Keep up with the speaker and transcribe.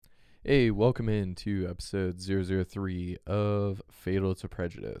Hey, welcome in to episode 003 of Fatal to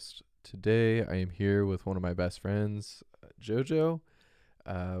Prejudice. Today I am here with one of my best friends, Jojo.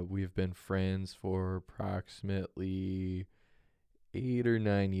 We've been friends for approximately 8 or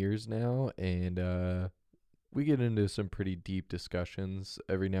 9 years now, and we get into some pretty deep discussions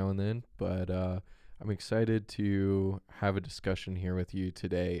every now and then, but I'm excited to have a discussion here with you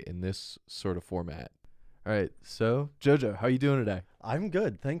today in this sort of format. All right, so Jojo, how you doing today? I'm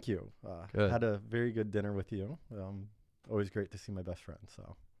good, thank you. Good. Had a very good dinner with you. Always great to see my best friend.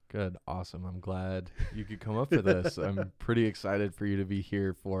 So Good. Awesome. I'm glad you could come up for this. I'm pretty excited for you to be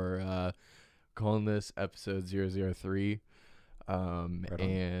here for calling this episode 003. Right on.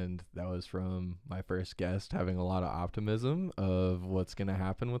 And that was from my first guest having a lot of optimism of what's going to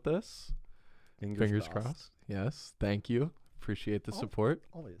happen with this. Fingers crossed. Yes. Thank you. Appreciate the support.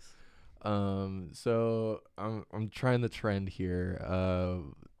 Always. So I'm trying the trend here.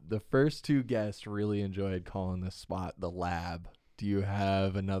 The first two guests really enjoyed calling this spot the lab. Do you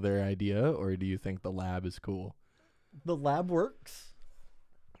have another idea, or do you think the lab is cool? The lab works.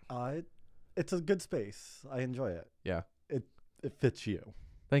 It's a good space. I enjoy it. Yeah. It fits you.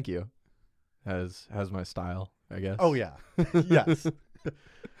 Thank you. Has my style, I guess. Oh yeah. Yes.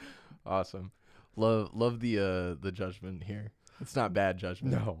 Awesome. Love the judgment here. It's not bad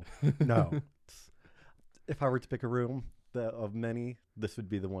judgment. No. If I were to pick a room of many, this would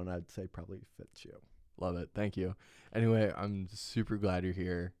be the one I'd say probably fits you. Love it. Thank you. Anyway, I'm super glad you're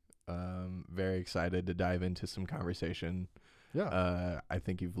here. Very excited to dive into some conversation. Yeah. I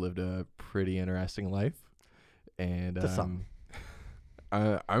think you've lived a pretty interesting life, and To some.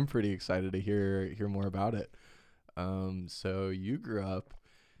 I'm pretty excited to hear more about it. So you grew up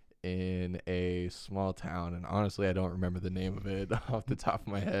in a small town, and honestly, I don't remember the name of it off the top of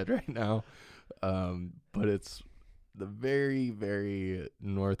my head right now. But it's the very, very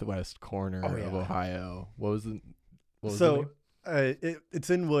northwest corner of Ohio. What was the name? It's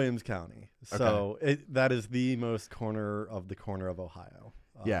in Williams County. So that is the most corner of Ohio.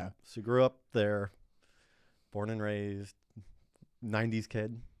 Yeah. So grew up there, born and raised, 90s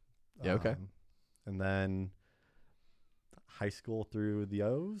kid. Yeah, okay. And then high school through the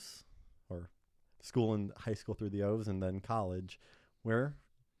O's, or school and high school through the O's, and then college where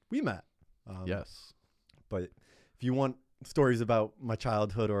we met. Yes. But if you want stories about my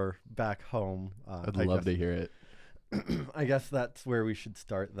childhood or back home, I'd love to hear it. I guess that's where we should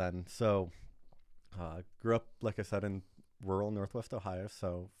start then. So, grew up, like I said, in rural Northwest Ohio,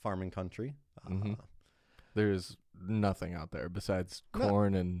 so farming country. There's nothing out there besides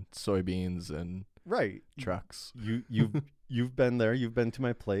corn and soybeans and right trucks. You've been there. You've been to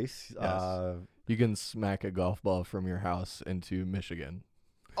my place. Yes. You can smack a golf ball from your house into Michigan.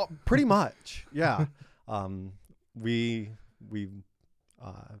 Oh, pretty much, yeah. We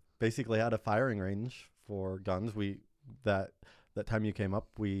basically had a firing range for guns. That time you came up,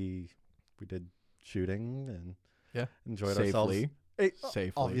 we did shooting and enjoyed ourselves.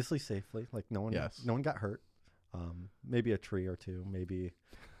 Safely. Obviously safely. Like no one got hurt. Maybe a tree or two, maybe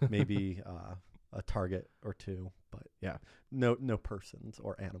a target or two, but no persons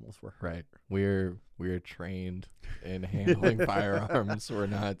or animals were hurt. Right. We're trained in handling firearms. We're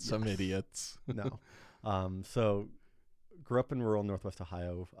not some idiots. No. So grew up in rural Northwest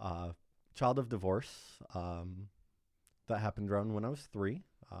Ohio, child of divorce. That happened around when I was 3.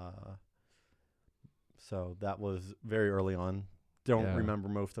 So that was very early on. Don't remember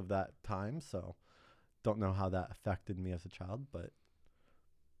most of that time, so don't know how that affected me as a child, but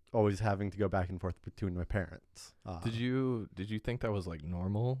always having to go back and forth between my parents. Did you think that was like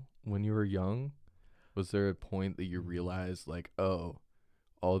normal when you were young? Was there a point that you realized like, oh,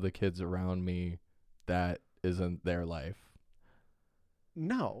 all the kids around me, that isn't their life?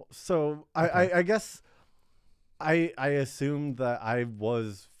 No. So Okay. I guess I assumed that I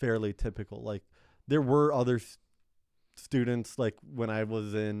was fairly typical. Like there were other students, like when I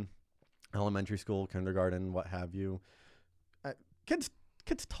was in elementary school, kindergarten, what have you. Kids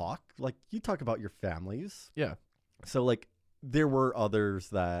talk. Like you talk about your families. Yeah. So like there were others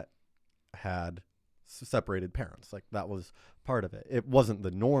that had separated parents. Like that was part of it. It wasn't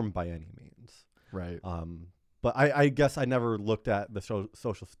the norm by any means. Right. But I guess I never looked at the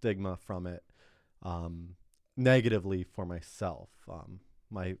social stigma from it negatively for myself.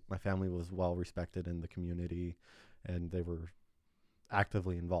 My family was well respected in the community, and they were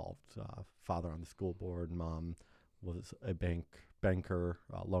actively involved. Father on the school board, mom was a banker,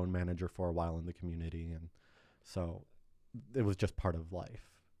 loan manager for a while in the community, and so it was just part of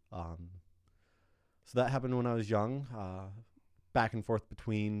life. So that happened when I was young. Back and forth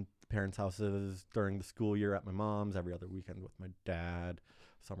between parents' houses during the school year at my mom's, every other weekend with my dad,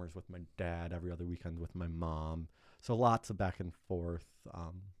 summers with my dad, every other weekend with my mom. So lots of back and forth.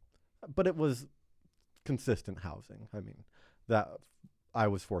 But it was consistent housing. I mean, that I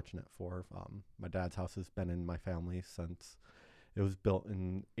was fortunate for. My dad's house has been in my family since it was built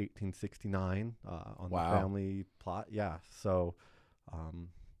in 1869 on Wow. the family plot. Yeah. So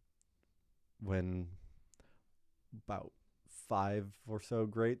when about 5 or so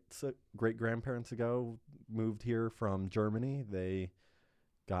great grandparents ago moved here from Germany, they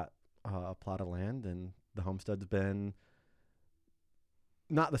got a plot of land, and the homestead's been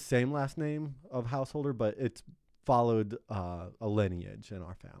not the same last name of householder, but it's followed a lineage in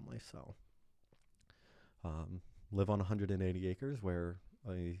our family. So live on 180 acres where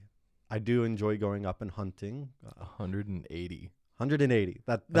I do enjoy going up and hunting. 180. 180.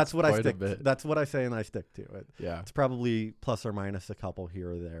 That's what I quite a stick. bit. That's what I say, and I stick to it. Yeah. It's probably plus or minus a couple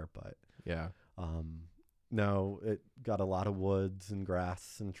here or there, but Yeah. no, it got a lot of woods and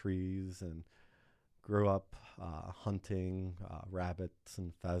grass and trees, and grew up hunting rabbits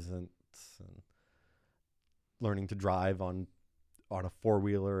and pheasants, and learning to drive on a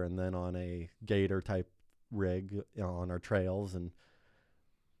 4-wheeler and then on a gator type rig on our trails. And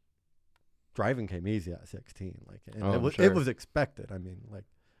driving came easy at 16. And Oh, it I'm was sure. it was expected. I mean,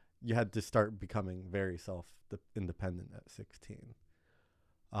 you had to start becoming very independent at 16.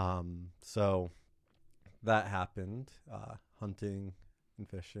 So that happened, hunting and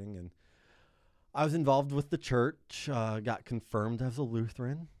fishing, and I was involved with the church. Got confirmed as a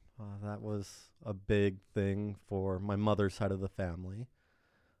Lutheran. That was a big thing for my mother's side of the family.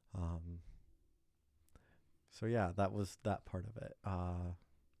 So yeah, that was that part of it.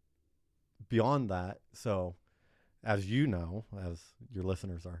 Beyond that, so as you know, as your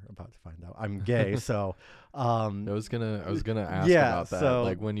listeners are about to find out, I'm gay. So I was gonna ask yeah, about that, so-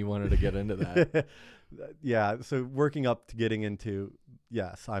 like when you wanted to get into that. yeah, so working up to getting into,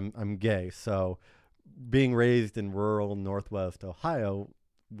 yes, I'm gay. So being raised in rural Northwest Ohio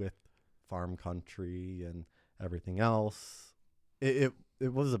with farm country and everything else, it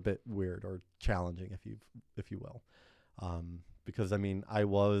was a bit weird or challenging, if you will, because I mean, I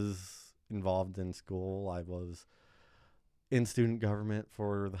was involved in school. I was in student government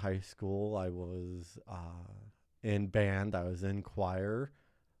for the high school. I was in band. I was in choir.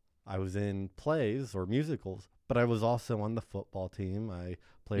 I was in plays or musicals, but I was also on the football team. I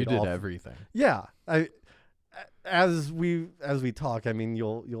played. You did everything. Yeah, as we talk, I mean,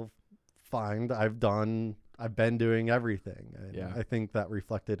 you'll find I've been doing everything, and Yeah. I think that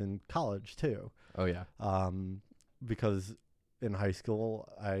reflected in college too. Oh yeah. Because in high school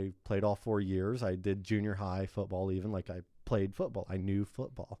I played all 4 years. I did junior high football, even I played football. I knew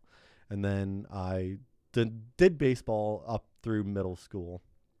football, and then I did baseball up through middle school,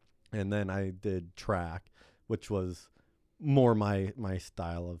 and then I did track, which was more my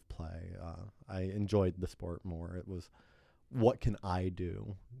style of play. I enjoyed the sport more. It was, what can I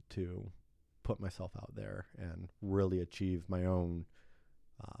do to put myself out there and really achieve my own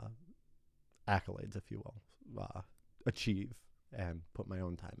accolades, if you will, achieve and put my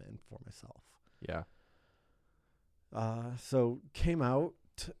own time in for myself. Yeah. So came out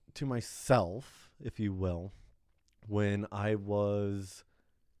to myself, if you will, when I was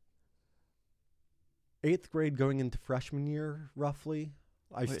 8th grade going into freshman year, roughly.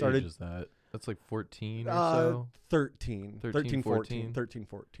 I What started age is that? That's like 14 or so. 13, 13, 14, 13,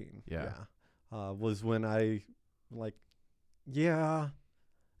 14. Yeah. Was when I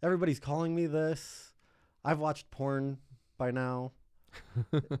everybody's calling me this. I've watched porn by now.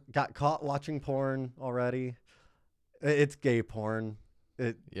 Got caught watching porn already. It's gay porn.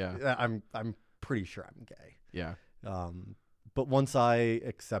 Yeah. I'm pretty sure I'm gay. Yeah. But once I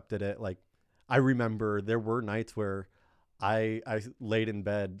accepted it, I remember there were nights where I laid in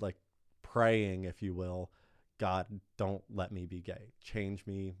bed, praying, if you will, God, don't let me be gay. Change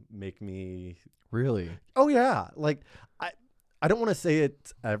me, make me. Really? Oh yeah. I don't want to say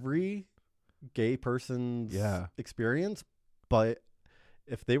it's every gay person's experience, but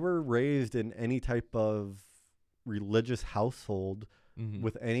if they were raised in any type of religious household Mm-hmm.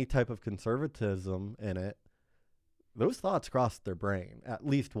 with any type of conservatism in it, those thoughts crossed their brain at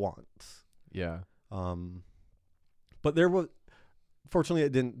least once. Yeah. But there was, fortunately,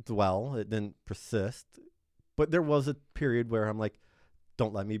 it didn't dwell, it didn't persist. But there was a period where I'm like,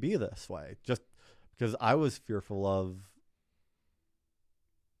 don't let me be this way, just because I was fearful of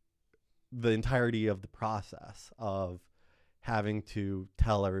the entirety of the process of having to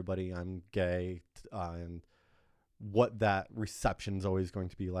tell everybody I'm gay, and what that reception is always going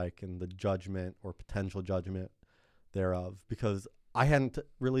to be like, and the judgment or potential judgment thereof, because I hadn't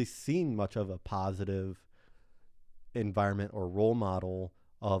really seen much of a positive environment or role model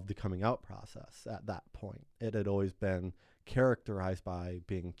of the coming out process at that point. It had always been characterized by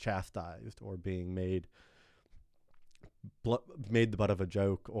being chastised or being made the butt of a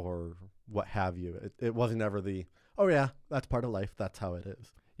joke or what have you. It wasn't ever the, oh yeah, that's part of life, that's how it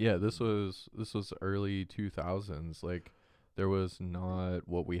is. Yeah, this was early 2000s. Like, there was not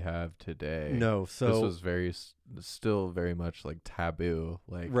what we have today. No, so this was still very much like taboo.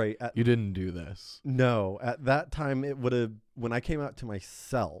 Like, right, you didn't do this. no, at that time it would have, when I came out to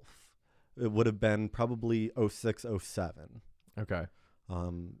myself, it would have been probably 06, 07. Okay.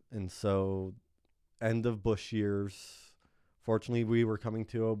 And so end of Bush years. Fortunately, we were coming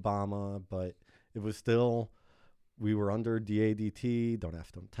to Obama, but it was still, we were under DADT, don't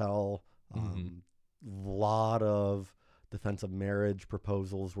ask, don't tell. Lot of defense of marriage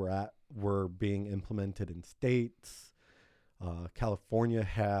proposals were being implemented in states. California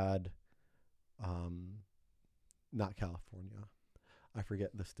had, not California, I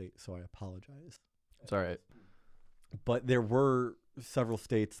forget the state, so I apologize. It's all right. But there were several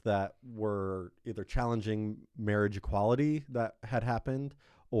states that were either challenging marriage equality that had happened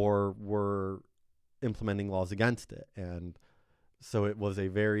or were implementing laws against it. And so it was a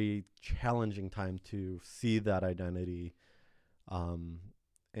very challenging time to see that identity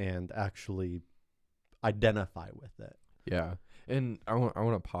and actually identify with it. Yeah. And I want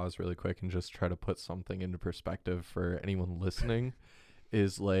to pause really quick and just try to put something into perspective for anyone listening.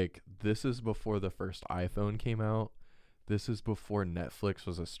 Is like, this is before the first iPhone came out. This is before Netflix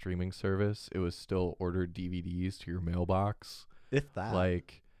was a streaming service. It was still ordered DVDs to your mailbox. If that.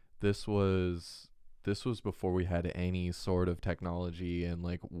 Like, this was before we had any sort of technology and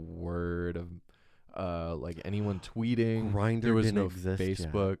like word of like anyone tweeting. Grindr there was didn't no exist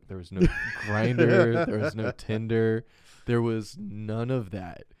Facebook. yet. There was no Grindr. There was no Tinder. There was none of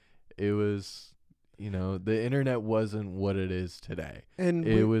that. It was, the internet wasn't what it is today. And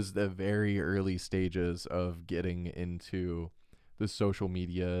it was the very early stages of getting into the social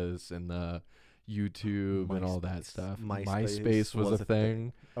medias and the YouTube and all that stuff. MySpace was a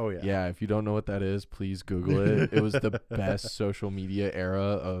thing. Oh, yeah. Yeah, if you don't know what that is, please Google it. It was the best social media era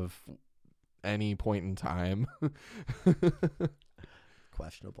of any point in time.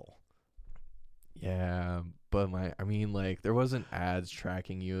 Questionable. Yeah, but there wasn't ads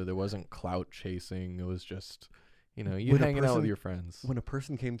tracking you. There wasn't clout chasing. It was just, you hanging out with your friends. When a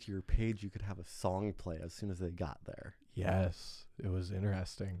person came to your page, you could have a song play as soon as they got there. Yes, it was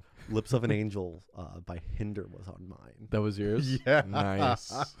interesting. Lips of an Angel by Hinder was on mine. That was yours? Yeah.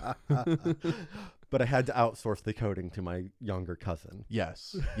 Nice. But I had to outsource the coding to my younger cousin.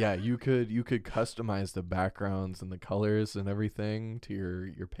 Yes. Yeah, you could customize the backgrounds and the colors and everything to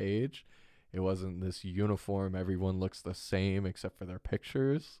your page. It wasn't this uniform, everyone looks the same except for their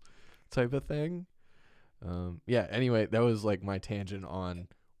pictures type of thing. Yeah, anyway, that was like my tangent on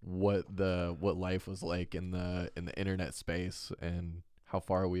what life was like in the internet space and how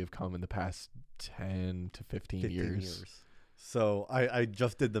far we have come in the past 10 to 15 years. So I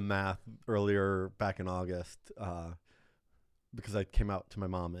just did the math earlier back in August because I came out to my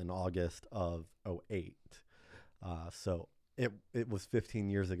mom in August of 2008. So it was 15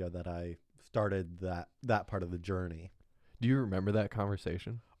 years ago that I started that part of the journey. Do you remember that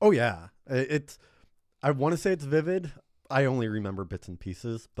conversation? Oh yeah, I want to say it's vivid. I only remember bits and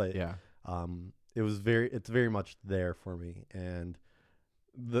pieces, but yeah, it's very much there for me. And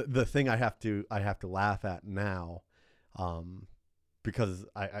the thing I have to laugh at now, because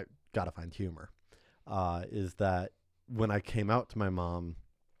I gotta find humor, is that when I came out to my mom,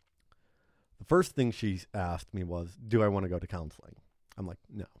 the first thing she asked me was, "Do I want to go to counseling?" I'm like,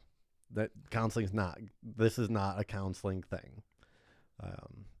 "No, that this is not a counseling thing.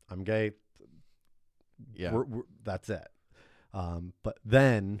 I'm gay. Yeah, that's it." But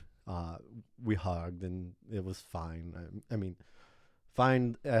then we hugged and it was fine. I mean,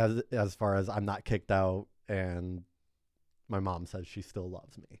 fine as far as I'm not kicked out, and my mom says she still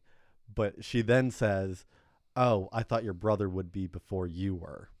loves me. But she then says, "Oh, I thought your brother would be before you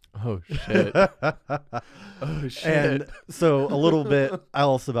were." Oh shit. Oh shit. And so a little bit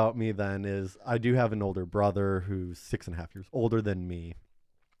else about me then is I do have an older brother who's 6.5 years older than me.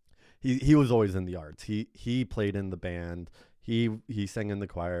 He was always in the arts. He played in the band. He sang in the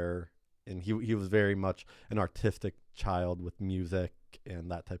choir, and he was very much an artistic child with music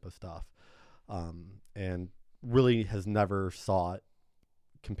and that type of stuff. And really has never sought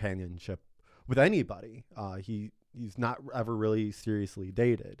companionship with anybody. He's not ever really seriously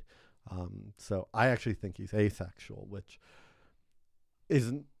dated. So I actually think he's asexual, which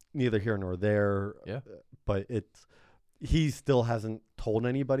isn't neither here nor there. Yeah. But he still hasn't told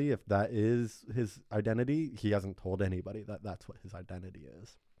anybody if that is his identity. He hasn't told anybody that that's what his identity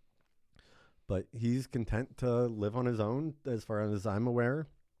is. But he's content to live on his own as far as I'm aware.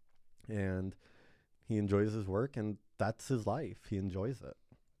 And he enjoys his work, and that's his life. He enjoys it.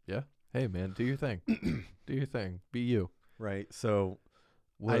 Yeah. Hey, man, do your thing. Do your thing. Be you. Right. So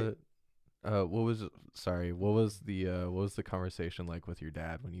What was the conversation like with your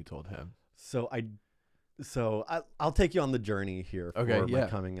dad when you told him? I'll take you on the journey here for my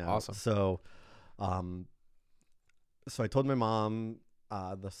coming out. Awesome. So I told my mom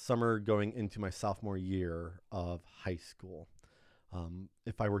the summer going into my sophomore year of high school.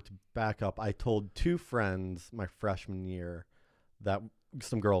 If I were to back up, I told two friends my freshman year, that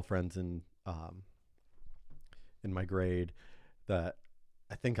some girlfriends in my grade, that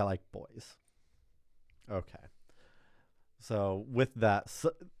I think I like boys. Okay. So with that,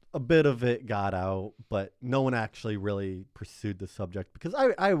 a bit of it got out, but no one actually really pursued the subject because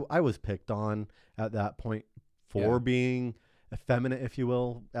I was picked on at that point for being effeminate, if you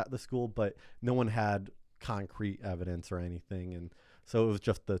will, at the school, but no one had concrete evidence or anything. And so it was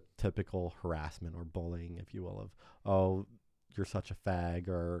just the typical harassment or bullying, if you will, of, oh, you're such a fag,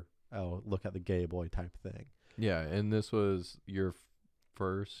 or, oh, look at the gay boy type thing. Yeah, and this was your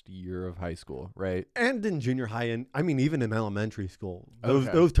first year of high school, right? And in junior high, and I mean, even in elementary school,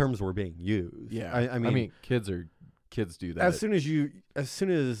 those terms were being used. Yeah, I mean, kids do that. As soon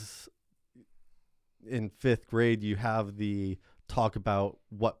as in fifth grade, you have the talk about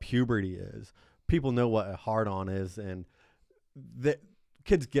what puberty is. People know what a hard-on is, and the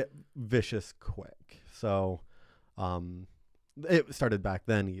kids get vicious quick. So it started back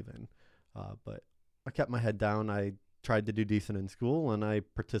then even. But I kept my head down. I tried to do decent in school, and I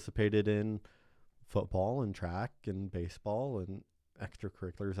participated in football and track and baseball and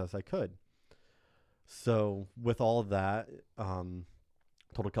extracurriculars as I could. So with all of that,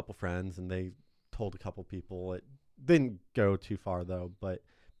 told a couple friends, and they told a couple people. It didn't go too far though, but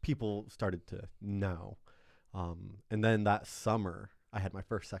people started to know. And then that summer, I had my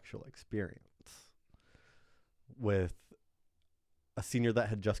first sexual experience with a senior that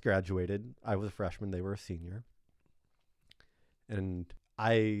had just graduated. I was a freshman, they were a senior. And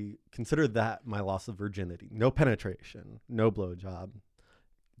I considered that my loss of virginity. No penetration, no blowjob,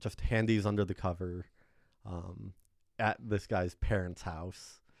 just handies under the cover at this guy's parents'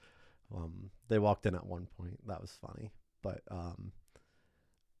 house. They walked in at one point. That was funny. But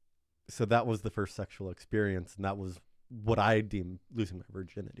so that was the first sexual experience, and that was what I deemed losing my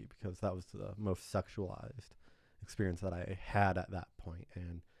virginity, because that was the most sexualized experience that I had at that point.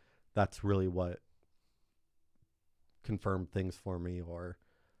 And that's really what confirmed things for me, or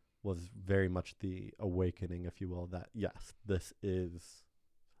was very much the awakening, if you will, that yes, this is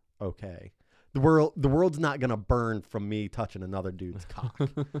okay. The world's not going to burn from me touching another dude's cock.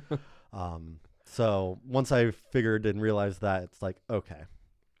 So once I figured and realized that, it's like, okay,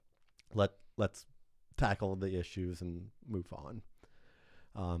 let's tackle the issues and move on.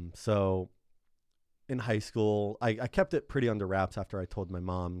 So in high school, I kept it pretty under wraps after I told my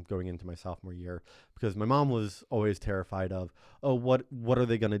mom going into my sophomore year, because my mom was always terrified of, oh, what are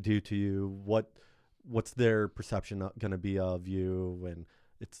they going to do to you? What's their perception going to be of you? And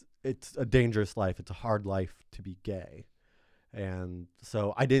it's a dangerous life. It's a hard life to be gay. And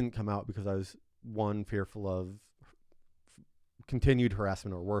so I didn't come out because I was, one, fearful of continued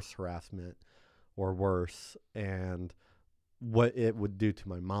harassment or worse harassment or worse, and what it would do to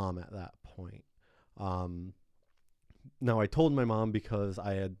my mom at that point. Now I told my mom because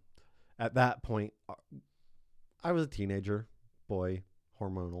I had, at that point, I was a teenager, boy,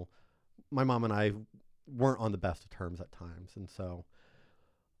 hormonal. My mom and I weren't on the best of terms at times. And so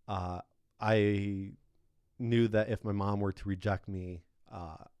I knew that if my mom were to reject me,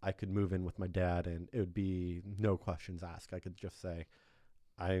 I could move in with my dad, and it would be no questions asked. I could just say,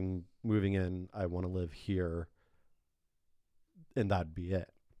 I'm moving in, I want to live here, and that'd be it.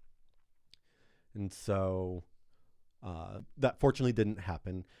 And so that fortunately didn't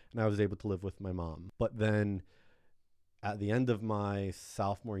happen, and I was able to live with my mom. But then at the end of my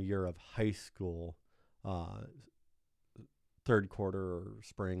sophomore year of high school, third quarter or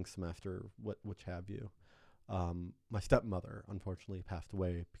spring semester, which have you, my stepmother unfortunately passed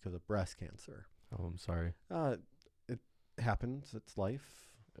away because of breast cancer. Oh, I'm sorry. It happens. It's life.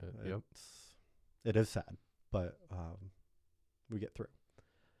 Yep. It is sad, but we get through.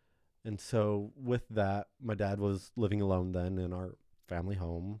 And so with that, my dad was living alone then in our family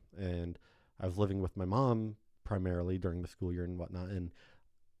home, and I was living with my mom primarily during the school year and whatnot. And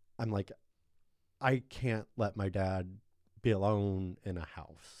I'm like, I can't let my dad be alone in a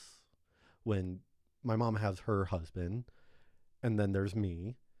house when my mom has her husband, and then there's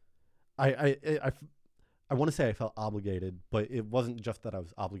me. I want to say I felt obligated, but it wasn't just that I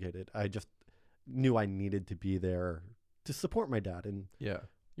was obligated. I just knew I needed to be there to support my dad. And Yeah.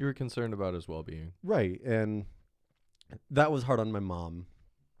 You were concerned about his well-being. right, and that was hard on my mom,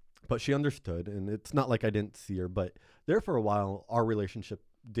 but she understood. And it's not like I didn't see her, but there for a while, our relationship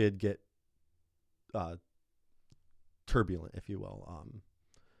did get turbulent, if you will.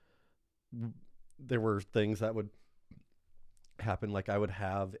 There were things that would happen, like I would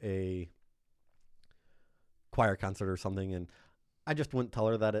have a choir concert or something, and I just wouldn't tell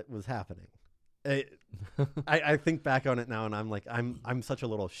her that it was happening. I think back on it now, and I'm like, I'm such a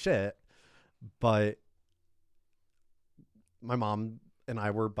little shit, but my mom and I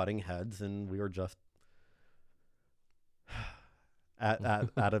were butting heads, and we were just at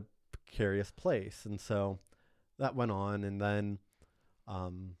a precarious place, and so that went on, and then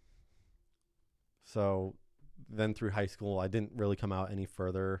so then through high school, I didn't really come out any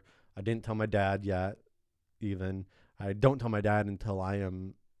further. I didn't tell my dad yet, even. I don't tell my dad until I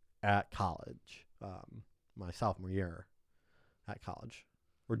am at college, my sophomore year at college,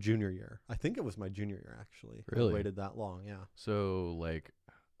 or junior year. I think it was my junior year, actually. Really? I waited that long, yeah. So like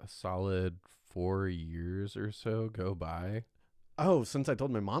a solid 4 years or so go by. Oh, since I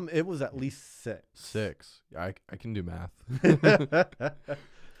told my mom, it was at least 6. 6. I can do math.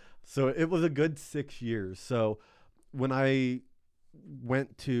 So it was a good 6 years. So when I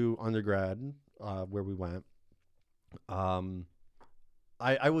went to undergrad, where we went,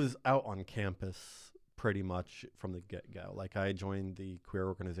 I was out on campus pretty much from the get-go. Like, I joined the queer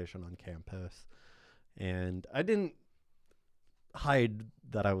organization on campus, and I didn't hide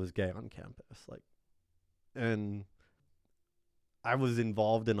that I was gay on campus. Like, and I was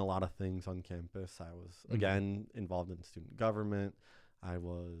involved in a lot of things on campus. I was, again, involved in student government. I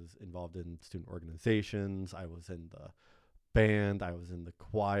was involved in student organizations. I was in the band. I was in the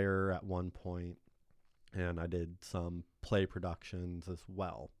choir at one point, and I did some play productions as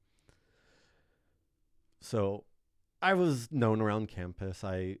well. So I was known around campus.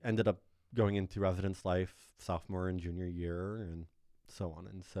 I ended up going into residence life sophomore and junior year, and so on.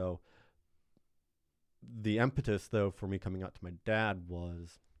 And so the impetus, though, for me coming out to my dad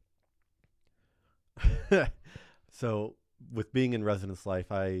was so with being in residence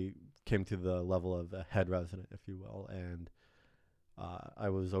life, I came to the level of a head resident, if you will, and I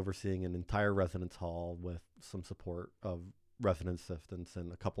was overseeing an entire residence hall with some support of resident assistants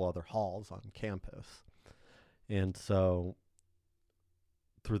and a couple other halls on campus. And so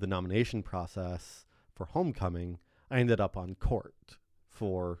through the nomination process for homecoming, I ended up on court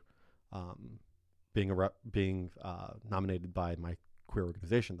for being nominated by my queer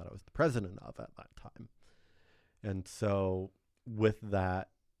organization that I was the president of at that time. And so with that,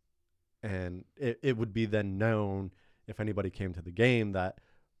 and it would be then known if anybody came to the game that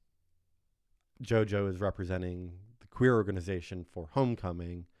JoJo is representing the queer organization for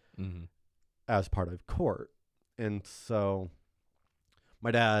homecoming as part of court. And so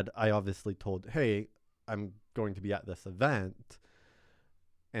my dad, I obviously told, hey, I'm going to be at this event.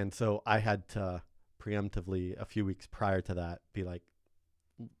 And so I had to preemptively, a few weeks prior to that, be like,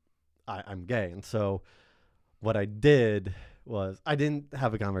 I'm gay. And so what I did was I didn't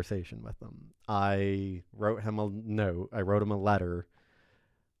have a conversation with him. I wrote him a note. I wrote him a letter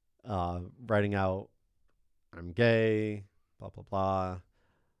writing out, I'm gay, blah, blah, blah.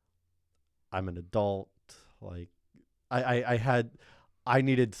 I'm an adult. Like, I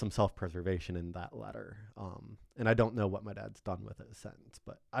needed some self-preservation in that letter. And I don't know what my dad's done with it since,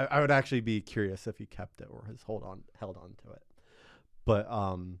 but I would actually be curious if he kept it or has held on to it. But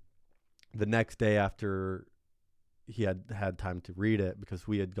the next day after he had time to read it, because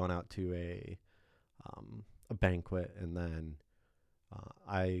we had gone out to a banquet, and then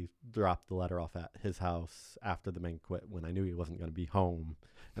I dropped the letter off at his house after the banquet when I knew he wasn't going to be home,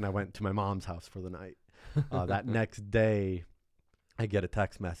 and I went to my mom's house for the night. That next day, I get a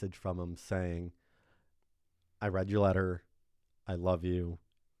text message from him saying, I read your letter, I love you,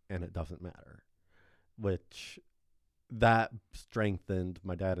 and it doesn't matter, which that strengthened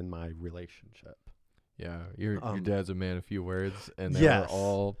my dad and my relationship. Yeah, your dad's a man of few words, and they yes. were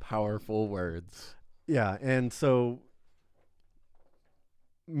all powerful words. Yeah, and so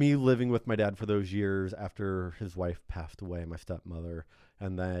me living with my dad for those years after his wife passed away, my stepmother,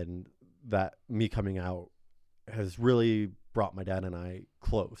 and then that me coming out has really brought my dad and I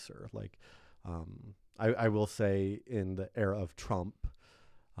closer. Like, I will say in the era of Trump,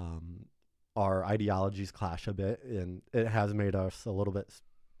 our ideologies clash a bit, and it has made us a little bit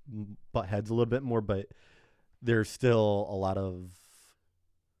butt heads a little bit more, but there's still a lot of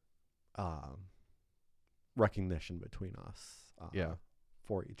recognition between us. Yeah.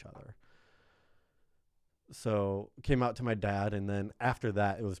 For each other. So came out to my dad, and then after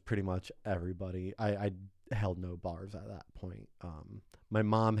that, it was pretty much everybody. I held no bars at that point. My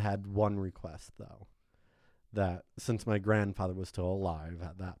mom had one request, though, that since my grandfather was still alive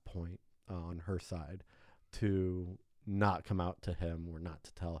at that point on her side, to not come out to him or not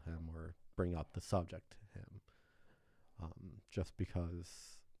to tell him or bring up the subject to him, just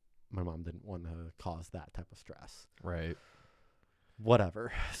because my mom didn't want to cause that type of stress. Right.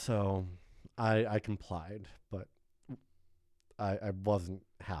 Whatever. So I complied, but I wasn't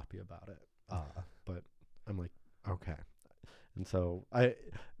happy about it. But I'm like, okay. And so I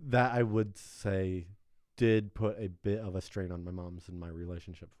would say did put a bit of a strain on my mom's and my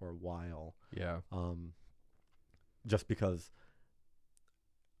relationship for a while. Yeah. Just because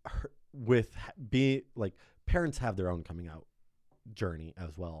parents have their own coming out journey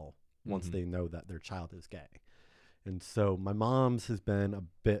as well once they know that their child is gay. And so my mom's has been a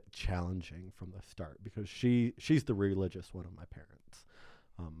bit challenging from the start because she's the religious one of my parents.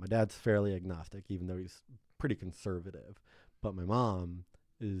 My dad's fairly agnostic, even though he's pretty conservative. But my mom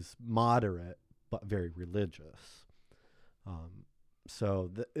is moderate, but very religious. So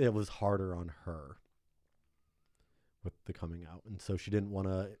it was harder on her with the coming out. And so she didn't want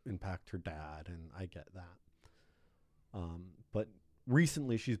to impact her dad, and I get that. But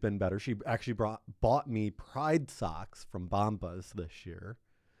recently she's been better. She actually bought me Pride socks from Bombas this year.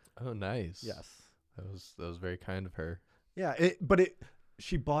 Oh, nice. Yes. That was very kind of her. Yeah,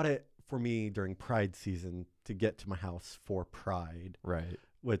 she bought it for me during Pride season to get to my house for Pride. Right.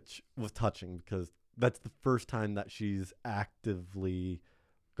 Which was touching because that's the first time that she's actively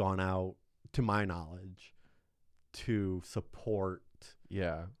gone out, to my knowledge, to support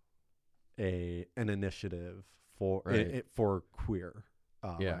an initiative for for queer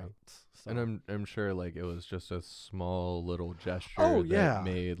rights. So. And I'm sure like it was just a small little gesture that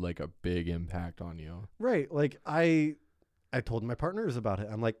made like a big impact on you. Right. Like I told my partners about it.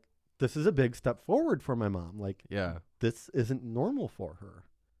 I'm like, this is a big step forward for my mom. Like, this isn't normal for her.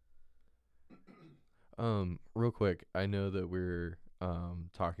 Real quick, I know that we're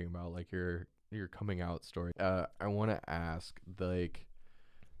talking about like your coming out story. I want to ask like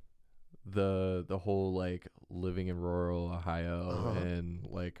the whole like living in rural Ohio and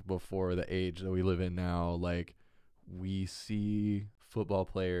like before the age that we live in now, like we see football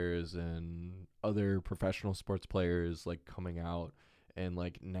players and other professional sports players like coming out, and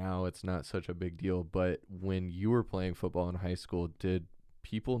like now it's not such a big deal. But when you were playing football in high school, did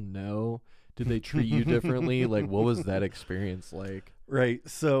people know? Did they treat you differently? Like, what was that experience like? Right.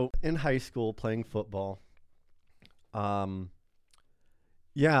 So in high school playing football, it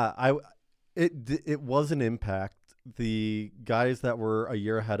was an impact. The guys that were a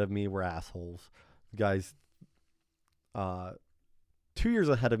year ahead of me were assholes. Guys 2 years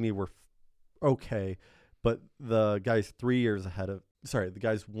ahead of me were okay, but the guys 1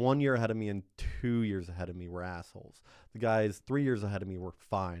 year ahead of me and 2 years ahead of me were assholes. The guys 3 years ahead of me were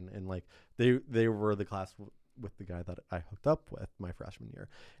fine, and like they were the class with the guy that I hooked up with my freshman year,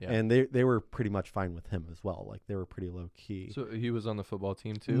 and they were pretty much fine with him as well. Like they were pretty low key. So he was on the football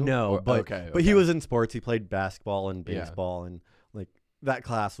team too? No, but he was in sports. He played basketball and baseball, and like that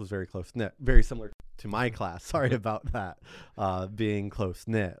class was very close knit, very similar to my class. Sorry about that, being close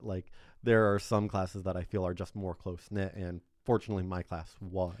knit. Like there are some classes that I feel are just more close knit, and fortunately my class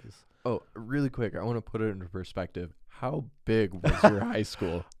was. Oh, really quick, I want to put it into perspective. How big was your high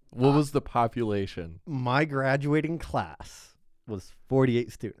school? What was the population? My graduating class was 48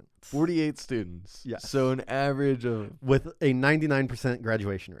 students. 48 students. Yes. So an average of... With a 99%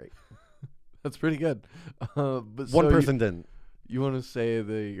 graduation rate. That's pretty good. But one person didn't. You want to say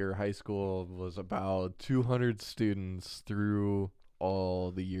that your high school was about 200 students through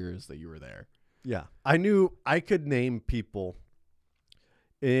all the years that you were there. Yeah. I knew I could name people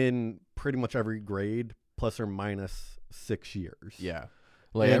in pretty much every grade, plus or minus 6 years. Yeah.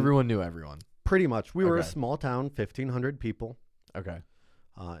 Like everyone knew everyone. Pretty much. We were a small town, 1,500 people. Okay.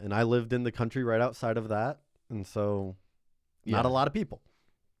 And I lived in the country right outside of that. And so not a lot of people.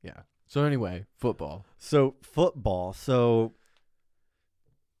 Yeah. So anyway, football. So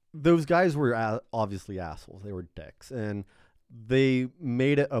those guys were obviously assholes. They were dicks. And they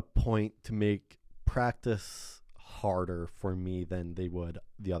made it a point to make practice harder for me than they would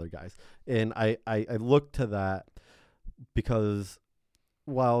the other guys. And I look to that because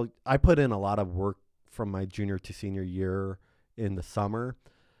while I put in a lot of work from my junior to senior year in the summer,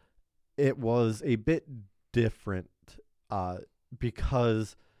 it was a bit different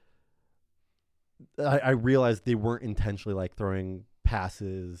because I realized they weren't intentionally like throwing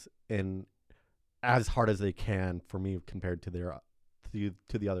passes and as hard as they can for me compared to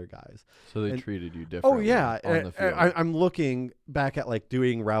to the other guys. So they And- treated you Oh differently yeah, on the field. I'm looking back at like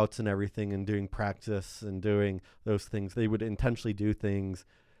doing routes and everything, and doing practice and doing those things. They would intentionally do things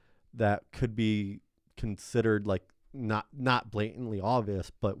that could be considered like not blatantly obvious,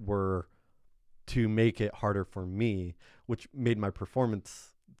 but were to make it harder for me, which made my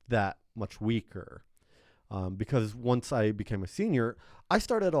performance that much weaker. Because once I became a senior, I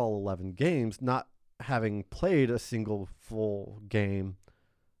started all 11 games, not having played a single full game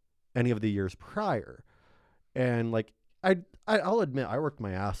any of the years prior. And like I'll admit I worked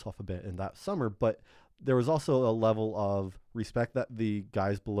my ass off a bit in that summer, but there was also a level of respect that the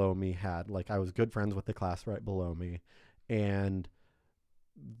guys below me had. Like I was good friends with the class right below me, and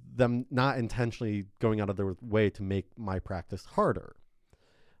them not intentionally going out of their way to make my practice harder.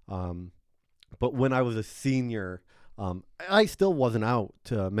 But when I was a senior, I still wasn't out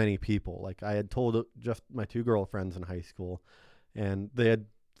to many people. Like I had told just my 2 girlfriends in high school, and they had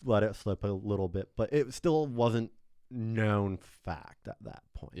let it slip a little bit, but it still wasn't known fact at that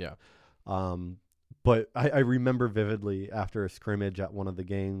point. Yeah. But I remember vividly after a scrimmage at one of the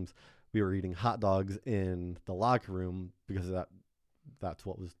games, we were eating hot dogs in the locker room because that's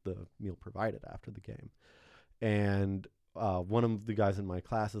what was the meal provided after the game. And one of the guys in my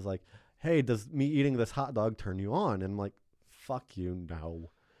class is like, hey, does me eating this hot dog turn you on? And I'm like, fuck you, no.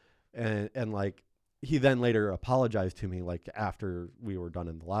 And like, he then later apologized to me, like, after we were done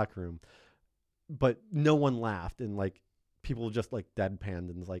in the locker room. But no one laughed, and, like, people just, like, deadpanned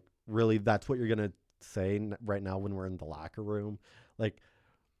and was like, really, that's what you're going to say right now when we're in the locker room? Like,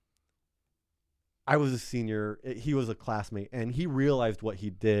 I was a senior, he was a classmate, and he realized what he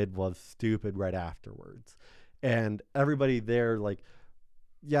did was stupid right afterwards. And everybody there, like,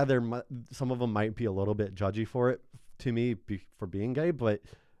 yeah, some of them might be a little bit judgy for it to me for being gay, but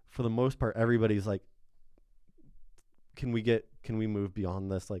for the most part, everybody's like, can we move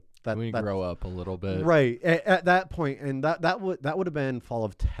beyond this? Like that, Can we grow up a little bit? Right at that point, and that would have been fall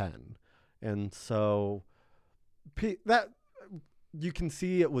of 10, and so that you can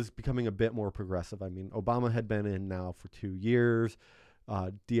see it was becoming a bit more progressive. I mean, Obama had been in now for 2 years.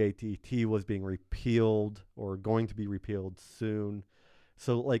 DATT was being repealed or going to be repealed soon.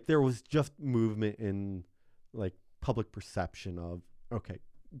 So like there was just movement in like public perception of, okay,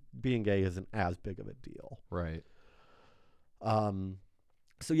 being gay isn't as big of a deal. Right.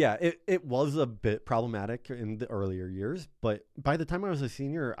 So yeah, it was a bit problematic in the earlier years, but by the time I was a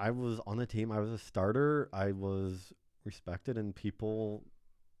senior, I was on the team. I was a starter. I was respected, and people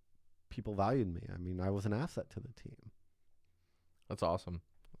valued me. I mean, I was an asset to the team. That's awesome.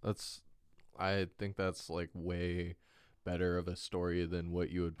 I think that's like way better of a story than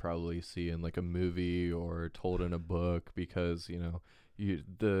what you would probably see in like a movie or told in a book, because, you know,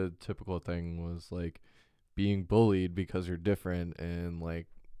 the typical thing was like being bullied because you're different, and like,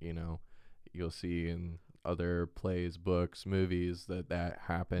 you know, you'll see in other plays, books, movies that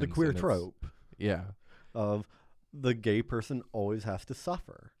happens. The queer trope. Yeah. Of the gay person always has to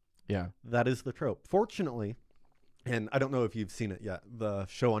suffer. Yeah. That is the trope. Fortunately, and I don't know if you've seen it yet, the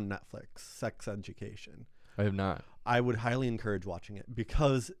show on Netflix, Sex Education. I have not. I would highly encourage watching it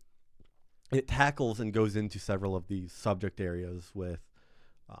because it tackles and goes into several of these subject areas with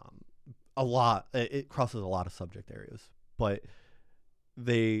a lot. It crosses a lot of subject areas, but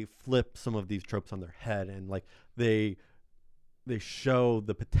they flip some of these tropes on their head, and like they show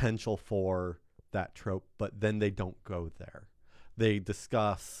the potential for that trope, but then they don't go there. They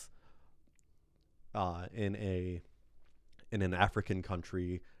discuss in an African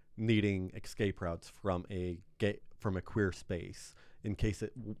country needing escape routes from a queer space in case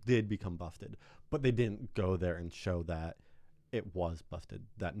it did become busted, but they didn't go there and show that it was busted,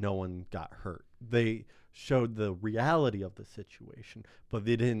 that no one got hurt. They showed the reality of the situation, but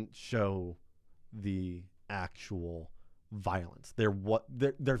they didn't show the actual violence.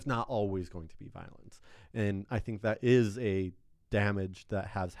 There's not always going to be violence, and I think that is a damage that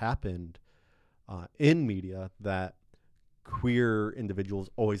has happened in media, that queer individuals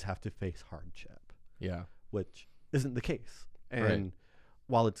always have to face hardship. Yeah. Which isn't the case. And Right.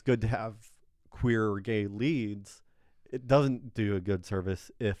 while it's good to have queer or gay leads, it doesn't do a good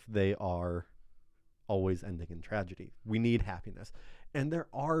service if they are always ending in tragedy. We need happiness. And there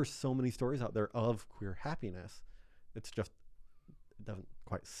are so many stories out there of queer happiness. It's just, it doesn't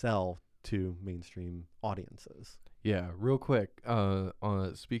quite sell to mainstream audiences. Yeah, real quick,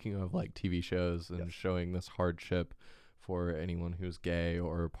 speaking of like TV shows and Yes. showing this hardship for anyone who's gay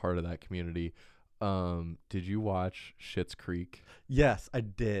or part of that community, did you watch Schitt's Creek? Yes, I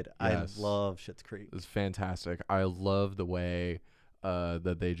did. Yes. I love Schitt's Creek. It's fantastic. I love the way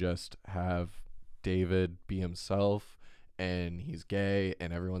that they just have David be himself, and he's gay,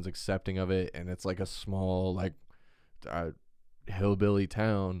 and everyone's accepting of it, and it's like a small like hillbilly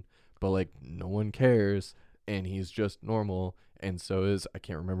town, but like no one cares, and he's just normal. And so is, I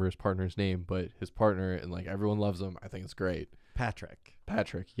can't remember his partner's name, but his partner, and like everyone loves him. I think it's great. Patrick,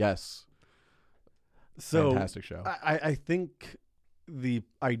 yes. So Fantastic show. I think the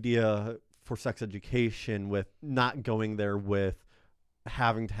idea for sex education, with not going there with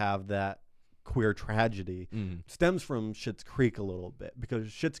having to have that queer tragedy, stems from Schitt's Creek a little bit, because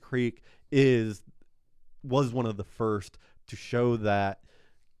Schitt's Creek was one of the first to show that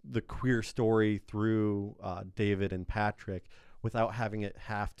the queer story through David and Patrick without having it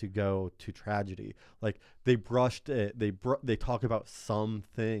have to go to tragedy. Like, they brushed it, they talk about some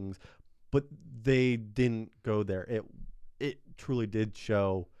things, but they didn't go there. It truly did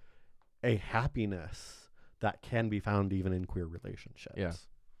show a happiness that can be found even in queer relationships. Yeah.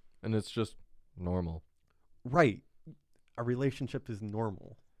 And it's just normal. Right. A relationship is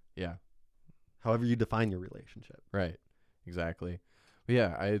normal. Yeah. However you define your relationship. Right. Exactly. But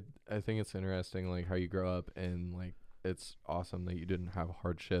yeah, I think it's interesting, like, how you grow up, and like it's awesome that you didn't have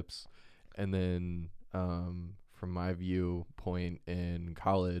hardships. And then from my viewpoint in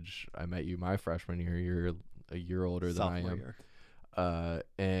college, I met you my freshman year. You're a year older than I am. Year.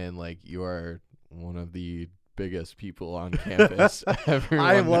 And like, you are one of the biggest people on campus. Everyone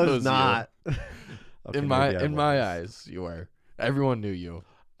I was knows not. you. Okay, in maybe I my was. eyes, you were. Everyone knew you.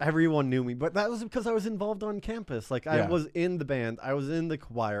 Everyone knew me, but that was because I was involved on campus. Like, I Yeah. was in the band, I was in the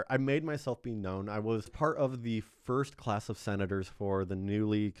choir, I made myself be known. I was part of the first class of senators for the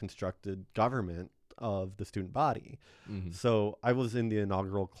newly constructed government of the student body. Mhm. So I was in the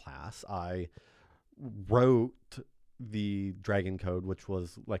inaugural class. I wrote the Dragon Code, which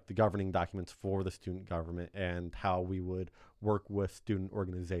was like the governing documents for the student government, and how we would work with student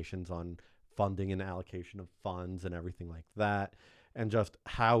organizations on funding and allocation of funds and everything like that, and just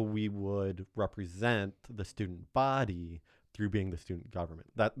how we would represent the student body through being the student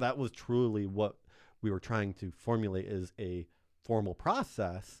government. That was truly what we were trying to formulate, is a formal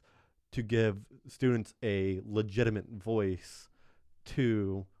process to give students a legitimate voice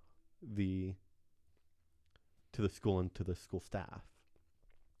to the school and to the school staff.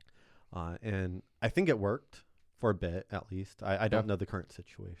 And I think it worked for a bit, at least. I don't know the current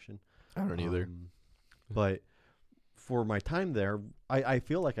situation. I don't either. But for my time there, I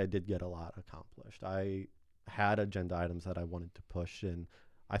feel like I did get a lot accomplished. I had agenda items that I wanted to push, and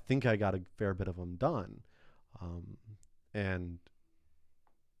I think I got a fair bit of them done. And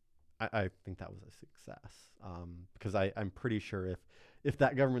I think that was a success, because I'm pretty sure if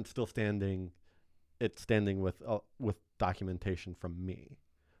that government's still standing, it's standing with documentation from me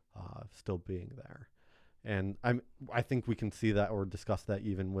still being there. And I think we can see that or discuss that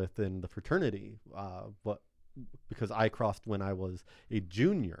even within the fraternity. But because I crossed when I was a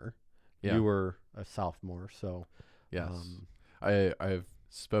junior, Yeah. you were a sophomore, so Yes. I've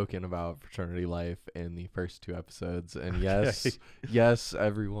spoken about fraternity life in the first 2 episodes, and yes, yes,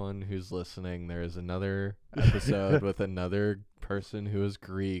 everyone who's listening, there is another episode with another person who is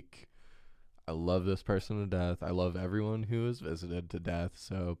Greek. I love this person to death. I love everyone who is visited to death,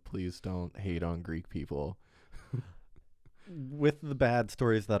 so please don't hate on Greek people. with the bad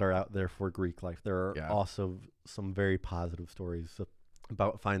stories that are out there for Greek life, there are Yeah. also some very positive stories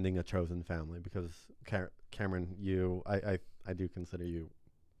about finding a chosen family, because Cameron, I do consider you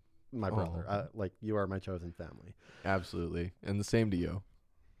my brother. Oh. Like, you are my chosen family. Absolutely. And the same to you.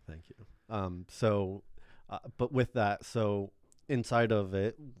 Thank you. But with that, so inside of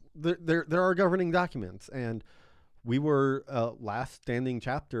it, there are governing documents, and we were last standing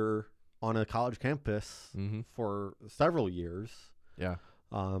chapter on a college campus for several years. Yeah.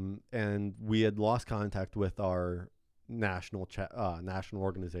 And we had lost contact with our national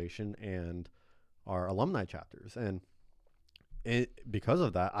organization and our alumni chapters, and because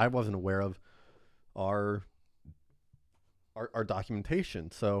of that, I wasn't aware of our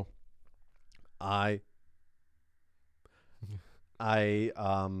documentation. So I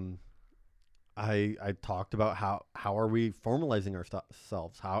talked about how are we formalizing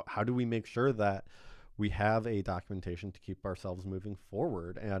ourselves? How do we make sure that we have a documentation to keep ourselves moving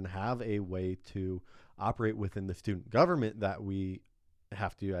forward, and have a way to operate within the student government that we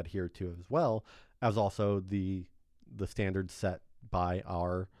have to adhere to, as well as also the standards set by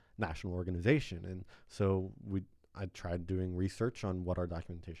our national organization. And so I tried doing research on what our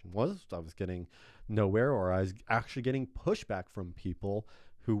documentation was. I was getting nowhere, or I was actually getting pushback from people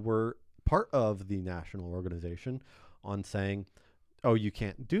who were part of the national organization on saying, oh, you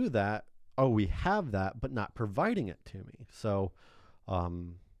can't do that. Oh, we have that, but not providing it to me. So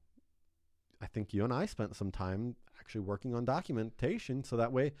I think you and I spent some time actually working on documentation, so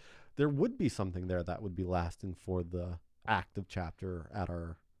that way there would be something there that would be lasting for the active chapter at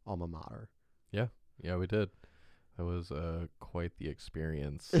our alma mater. Yeah, we did. That was quite the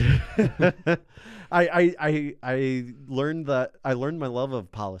experience. I learned my love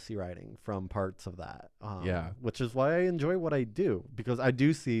of policy writing from parts of that. Yeah. Which is why I enjoy what I do, because I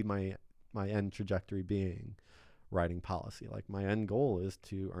do see my end trajectory being writing policy. Like, my end goal is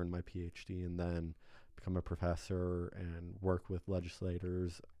to earn my PhD and then become a professor and work with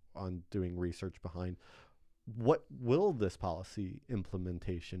legislators on doing research behind what will this policy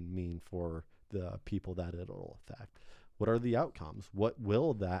implementation mean for the people that it'll affect. What are the outcomes? What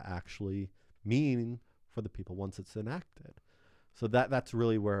will that actually mean for the people once it's enacted? So that's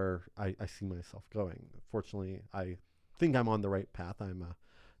really where I see myself going. Fortunately, I think I'm on the right path. I'm a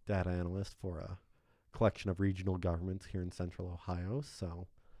data analyst for a collection of regional governments here in Central Ohio. So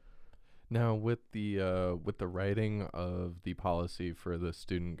Now, with the writing of the policy for the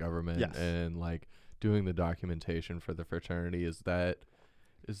student government Yes. and like doing the documentation for the fraternity, is that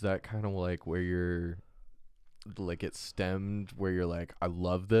kind of like where you're like it stemmed, where you're like, I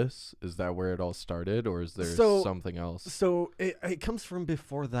love this? Is that where it all started, or is there So- something else? So it comes from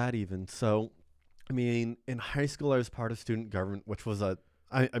before that even. So, I mean, in high school, I was part of student government, which was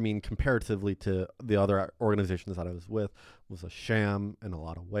I mean, comparatively to the other organizations that I was with, was a sham in a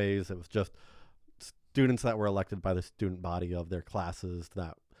lot of ways. It was just students that were elected by the student body of their classes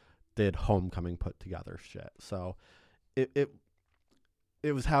that did homecoming put together shit. So it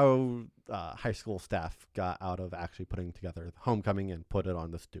was how high school staff got out of actually putting together homecoming and put it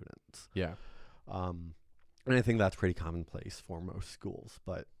on the students. Yeah. And I think that's pretty commonplace for most schools,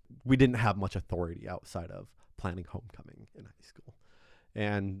 but we didn't have much authority outside of planning homecoming in high school.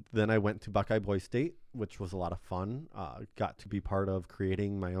 And then I went to Buckeye Boys State, which was a lot of fun. Got to be part of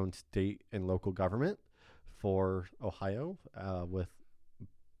creating my own state and local government for Ohio with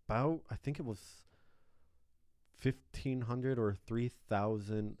about, I think it was 1,500 or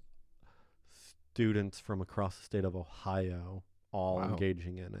 3,000 students from across the state of Ohio all Wow.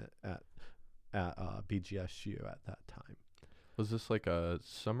 engaging in it at BGSU at that time. Was this like a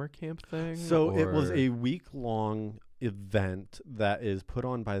summer camp thing? So it was or- a week-long event that is put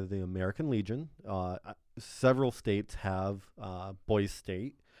on by the American Legion. Several states have Boys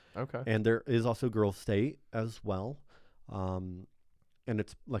State, Okay. and there is also Girls State as well. And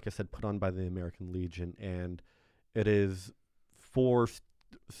it's, like I said, put on by the American Legion, and it is for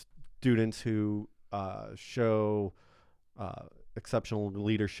students who show exceptional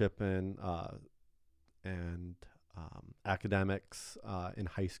leadership and academics in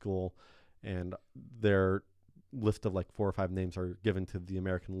high school, and their list of like 4 or 5 names are given to the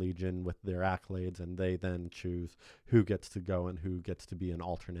American Legion with their accolades, and they then choose who gets to go and who gets to be an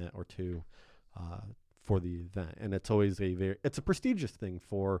alternate or two for the event. And it's always it's a prestigious thing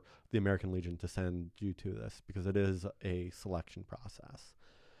for the American Legion to send you to this, because it is a selection process.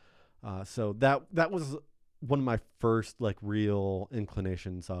 So that was one of my first like real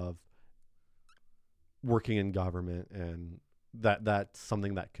inclinations of working in government, and that's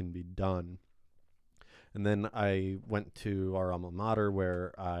something that can be done. And then I went to our alma mater,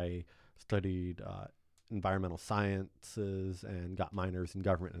 where I studied environmental sciences and got minors in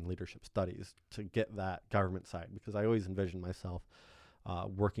government and leadership studies to get that government side, because I always envisioned myself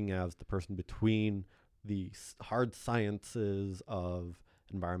working as the person between the hard sciences of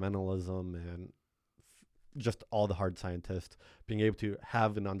environmentalism and just all the hard scientists, being able to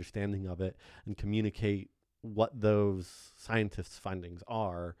have an understanding of it and communicate what those scientists' findings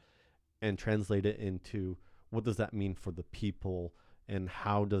are and translate it into what does that mean for the people, and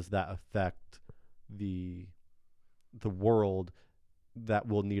how does that affect the world that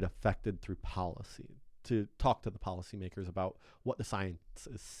will need affected through policy, to talk to the policymakers about what the science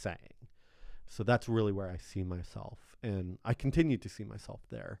is saying. So that's really where I see myself, and I continue to see myself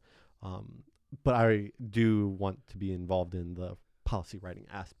there. But I do want to be involved in the policy writing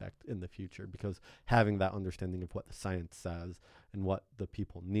aspect in the future, because having that understanding of what the science says and what the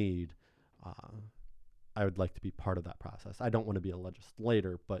people need, I would like to be part of that process. I don't want to be a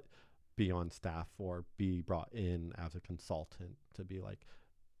legislator, but be on staff or be brought in as a consultant to be like,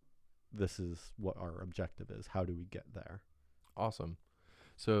 this is what our objective is. How do we get there? Awesome.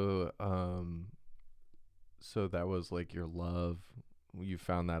 So so that was like your love. You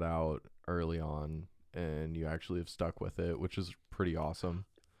found that out early on, and you actually have stuck with it, which is pretty awesome.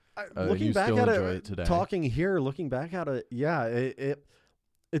 Looking you back still at enjoy it, it today? talking here, looking back at it, yeah,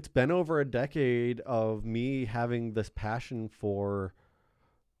 it's been over a decade of me having this passion for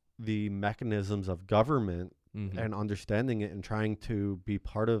the mechanisms of government Mhm. and understanding it and trying to be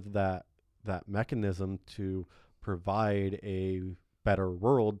part of that that mechanism to provide a better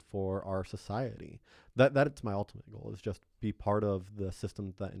world for our society. That's my ultimate goal, is just be part of the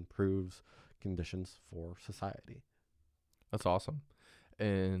system that improves conditions for society. That's awesome.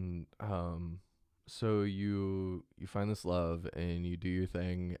 And so you find this love and you do your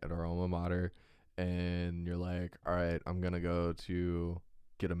thing at our alma mater, and you're like, all right, I'm gonna go to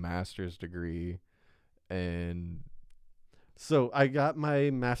get a master's degree. And So I got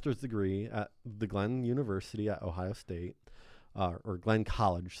my master's degree at the Glenn University at Ohio State, or Glenn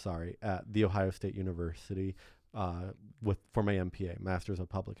College, sorry, at the Ohio State University, with for my MPA, Master's of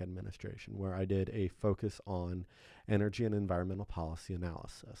Public Administration, where I did a focus on energy and environmental policy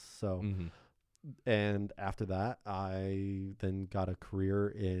analysis. So, and after that, I then got a career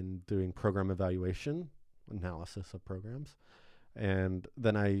in doing program evaluation, analysis of programs, and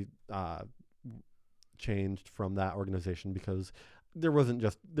then I changed from that organization because there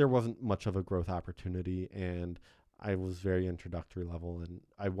wasn't much of a growth opportunity, and I was very introductory level, and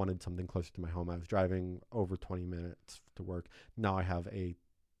I wanted something closer to my home. I was driving over 20 minutes to work. Now I have a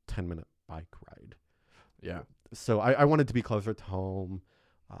 10-minute bike ride. yeah, So I wanted to be closer to home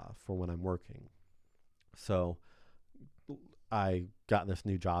for when I'm working. So I got this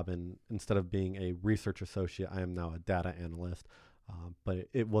new job, and instead of being a research associate, I am now a data analyst. But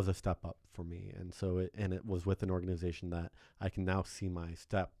it was a step up for me, and so it was with an organization that I can now see my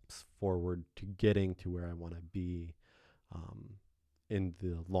steps forward to getting to where I want to be in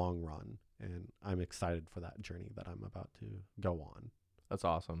the long run, and I'm excited for that journey that I'm about to go on. that's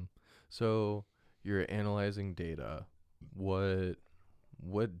awesome. So you're analyzing data. What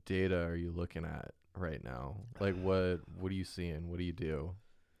data are you looking at right now? Like what are you seeing? What do you do?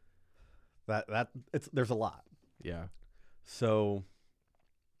 There's a lot. Yeah. So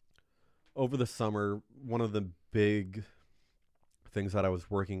over the summer, one of the big things that I was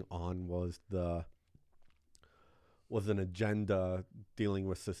working on was an agenda dealing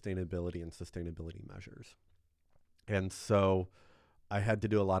with sustainability and sustainability measures. And so I had to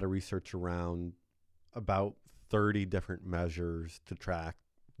do a lot of research around about 30 different measures to track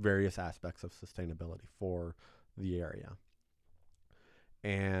various aspects of sustainability for the area.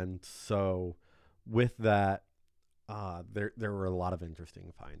 And so with that, there were a lot of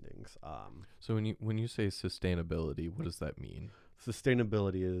interesting findings. So when you say sustainability, what does that mean?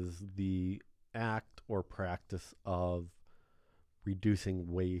 Sustainability is the act or practice of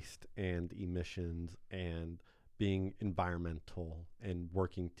reducing waste and emissions and being environmental and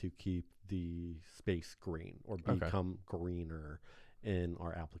working to keep the space green or become greener in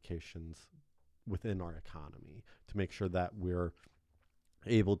our applications within our economy, to make sure that we're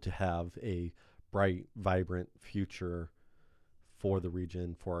able to have a bright, vibrant future for the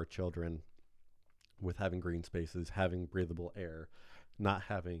region, for our children, with having green spaces, having breathable air, not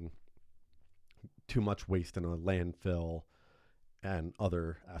having too much waste in a landfill, and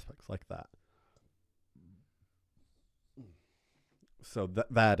other aspects like that. So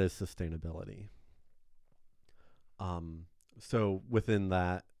that is sustainability. So within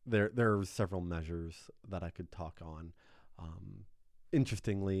that, there are several measures that I could talk on.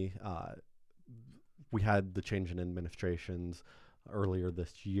 Interestingly, we had the change in administrations earlier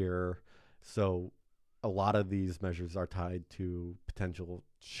this year. So a lot of these measures are tied to potential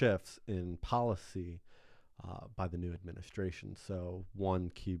shifts in policy by the new administration. So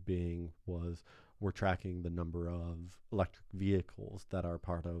one key being was we're tracking the number of electric vehicles that are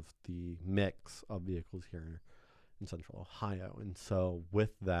part of the mix of vehicles here in Central Ohio. And so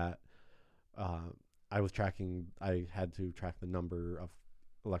with that, I had to track the number of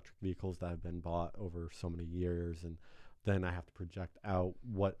electric vehicles that have been bought over so many years, and then I have to project out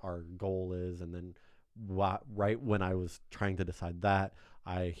what our goal is. And then right when I was trying to decide that,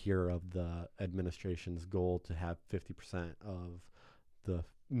 I hear of the administration's goal to have 50% of the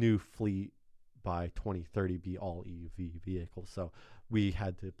new fleet by 2030 be all EV vehicles. So we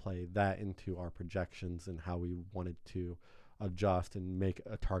had to play that into our projections and how we wanted to adjust and make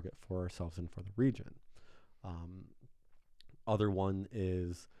a target for ourselves and for the region. Other one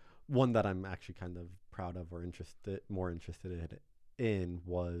is one that I'm actually kind of proud of or more interested in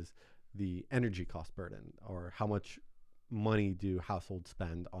was the energy cost burden, or how much money do households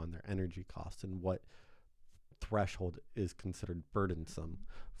spend on their energy costs, and what threshold is considered burdensome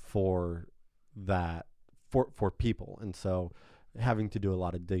for that for people. And so having to do a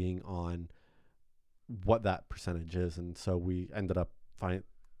lot of digging on what that percentage is. And so we ended up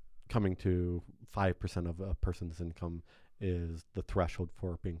coming to 5% of a person's income is the threshold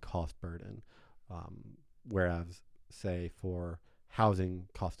for being cost burden. Whereas, say, for housing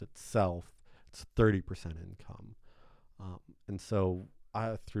cost itself, it's 30% income. And so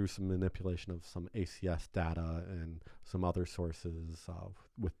through some manipulation of some ACS data and some other sources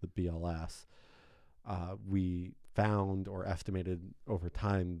with the BLS, we found or estimated over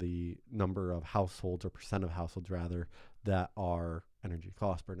time the number of households, or percent of households rather, that are energy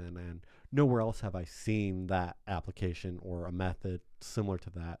cost burden. And nowhere else have I seen that application or a method similar to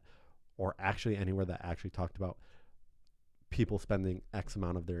that, or actually anywhere that actually talked about people spending X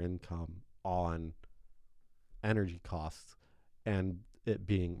amount of their income on energy costs and it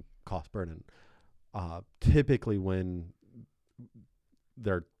being cost burden. Typically when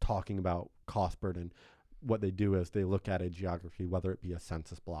they're talking about cost burden, what they do is they look at a geography, whether it be a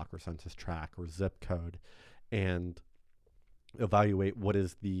census block or census tract or zip code, and evaluate what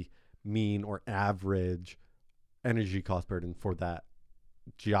is the mean or average energy cost burden for that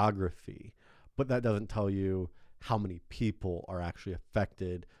geography. But that doesn't tell you how many people are actually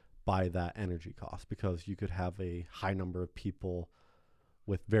affected by that energy cost, because you could have a high number of people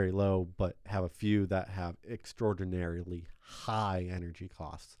with very low, but have a few that have extraordinarily high energy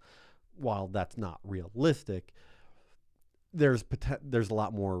costs. While that's not realistic, there's a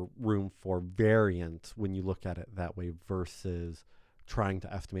lot more room for variance when you look at it that way versus trying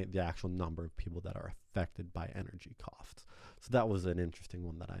to estimate the actual number of people that are affected by energy costs. So that was an interesting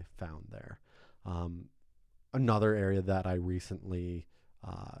one that I found there. Another area that I recently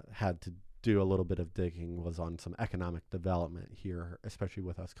had to do a little bit of digging was on some economic development here, especially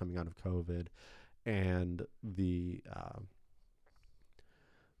with us coming out of COVID and the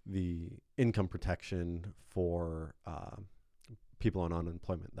income protection for people on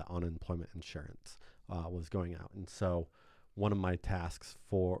unemployment. The unemployment insurance was going out. And so one of my tasks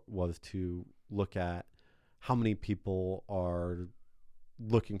was to look at how many people are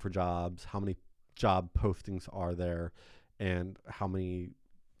looking for jobs, how many job postings are there, and how many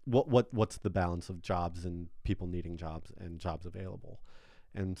what's the balance of jobs and people needing jobs and jobs available.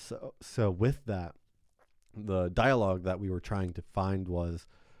 And so with that, the dialogue that we were trying to find was,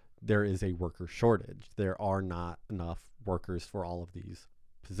 there is a worker shortage. There are not enough workers for all of these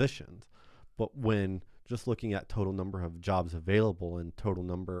positions. But when just looking at total number of jobs available and total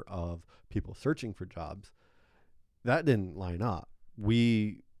number of people searching for jobs, that didn't line up.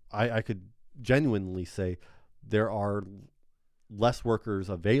 I could genuinely say there are less workers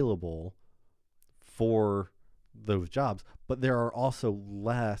available for those jobs, but there are also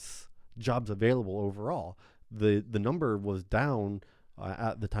less jobs available overall. The number was down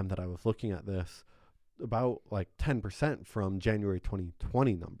at the time that I was looking at this, about like 10% from January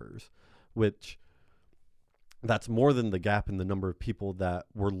 2020 numbers, which that's more than the gap in the number of people that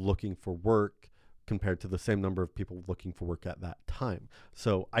were looking for work compared to the same number of people looking for work at that time.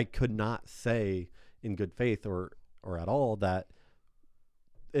 So I could not say in good faith or at all that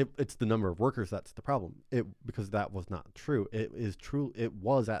it's the number of workers that's the problem, because that was not true. It is true. It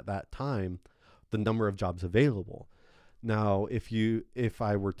was at that time the number of jobs available. Now, if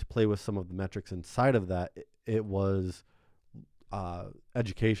I were to play with some of the metrics inside of that, it was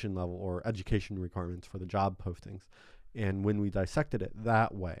education level or education requirements for the job postings. And when we dissected it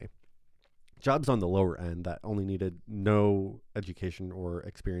that way, jobs on the lower end that only needed no education or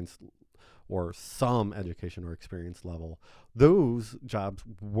experience or some education or experience level, those jobs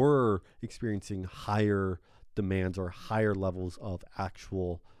were experiencing higher demands or higher levels of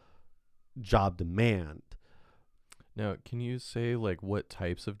actual job demand. Now, can you say like what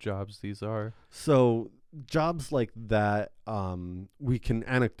types of jobs these are? So jobs like that, we can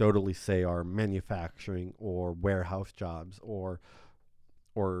anecdotally say are manufacturing or warehouse jobs, or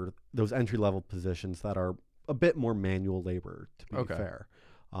those entry level positions that are a bit more manual labor, to be fair.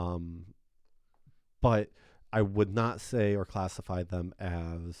 But I would not say or classify them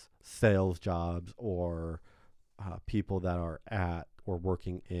as sales jobs or people that are at or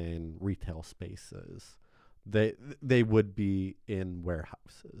working in retail spaces. They would be in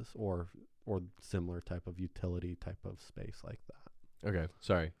warehouses or similar type of utility type of space like that. Okay,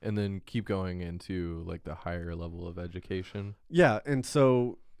 sorry. And then keep going into like the higher level of education. Yeah, and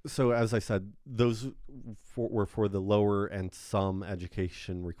so as I said, those were for the lower and some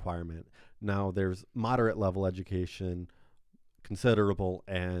education requirement. Now there's moderate level education, considerable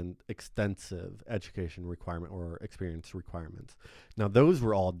and extensive education requirement or experience requirements. Now those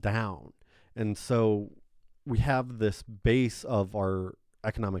were all down. And so we have this base of our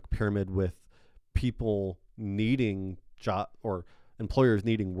economic pyramid with people needing job or employers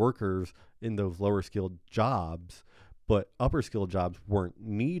needing workers in those lower skilled jobs, but upper skilled jobs weren't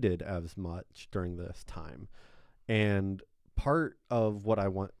needed as much during this time. And part of what I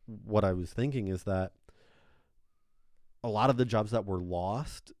was thinking is that a lot of the jobs that were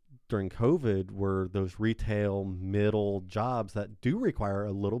lost during COVID were those retail middle jobs that do require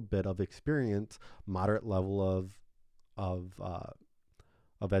a little bit of experience, moderate level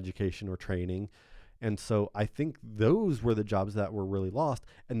of education or training. And so I think those were the jobs that were really lost,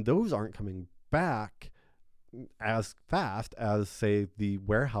 and those aren't coming back as fast as, say, the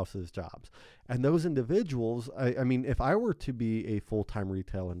warehouses jobs. And those individuals, I mean, if I were to be a full-time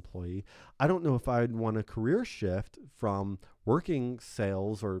retail employee, I don't know if I'd want a career shift from working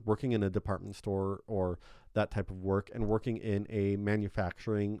sales or working in a department store or that type of work and working in a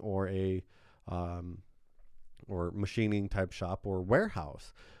manufacturing or a or machining type shop or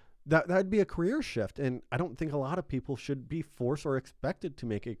warehouse. That'd be a career shift. And I don't think a lot of people should be forced or expected to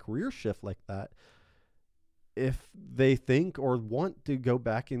make a career shift like that if they think or want to go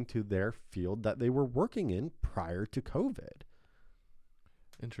back into their field that they were working in prior to COVID.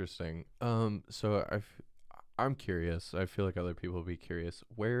 Interesting. So I'm curious. I feel like other people will be curious.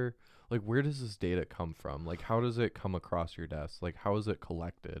 Where does this data come from? Like, how does it come across your desk? Like, how is it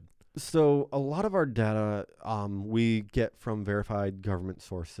collected? So a lot of our data we get from verified government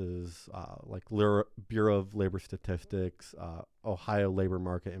sources like Bureau of Labor Statistics, Ohio Labor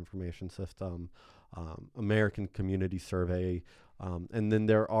Market Information System, American Community Survey, and then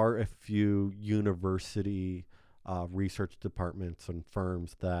there are a few university research departments and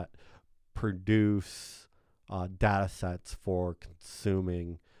firms that produce data sets for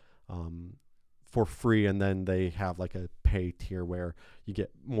consuming for free, and then they have like a pay tier where you get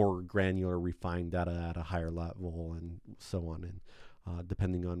more granular, refined data at a higher level, and so on. And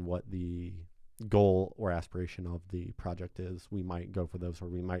depending on what the goal or aspiration of the project is, we might go for those, or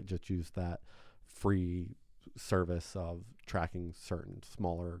we might just use that free service of tracking certain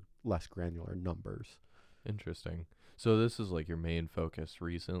smaller, less granular numbers. Interesting. So this is like your main focus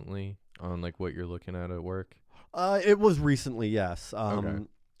recently on like what you're looking at work? It was recently, yes. Okay.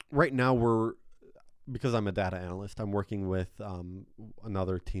 Right now because I'm a data analyst, I'm working with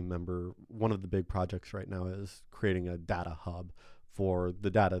another team member. One of the big projects right now is creating a data hub for the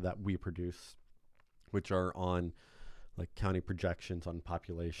data that we produce, which are on like county projections on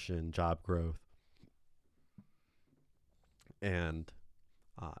population, job growth, and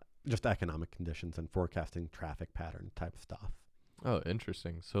just economic conditions and forecasting traffic pattern type of stuff. Oh,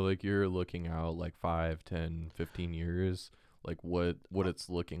 interesting. So like you're looking out like 5, 10, 15 years, like what it's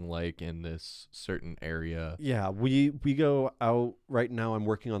looking like in this certain area. Yeah, we go out right now. I'm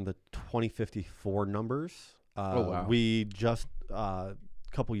working on the 2054 numbers. Oh, wow. We just a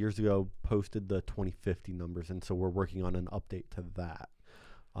couple years ago posted the 2050 numbers, and so we're working on an update to that.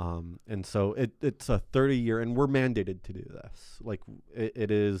 And so it's a 30-year, and we're mandated to do this. Like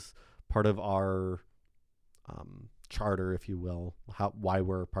it is part of our charter, if you will, why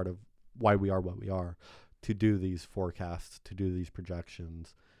we are what we are, to do these forecasts, to do these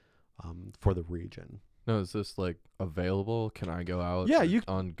projections for the region. No, is this like available? Can I go out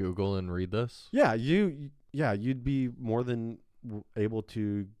on Google and read this? Yeah, you'd be more than able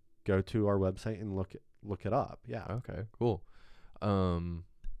to go to our website and look it up. Yeah. Okay, cool.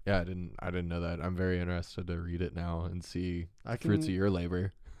 Yeah, I didn't know that. I'm very interested to read it now and see fruits of your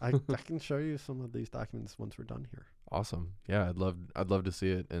labor. I can show you some of these documents once we're done here. Awesome. Yeah, I'd love to see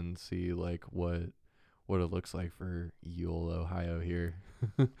it and see like what it looks like for Ewell, Ohio here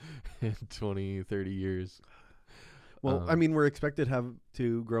in 20, 30 years. Well, I mean, we're expected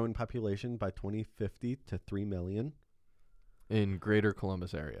to grow in population by 2050 to 3 million. In Greater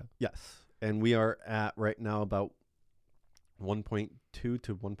Columbus area. Yes. And we are at right now about 1.2 to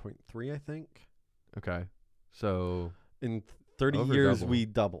 1.3, I think. Okay. So in 30 years, we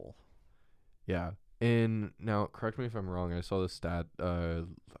double. Yeah. And now, correct me if I'm wrong, I saw this stat,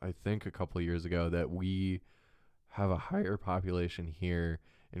 I think a couple of years ago, that we have a higher population here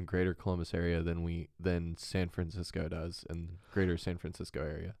in Greater Columbus area than San Francisco does in Greater San Francisco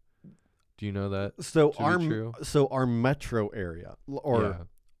area. Do you know that? So our metro area,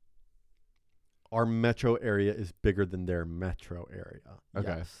 our metro area is bigger than their metro area.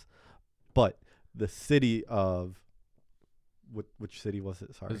 Okay. Yes. But the city of which city was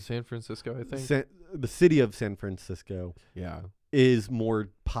it? Sorry. San Francisco, I think. The city of San Francisco is more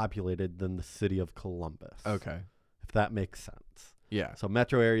populated than the city of Columbus. Okay. If that makes sense. Yeah. So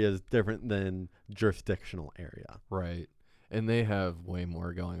metro area is different than jurisdictional area. Right. And they have way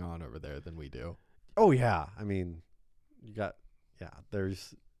more going on over there than we do. Oh yeah. I mean,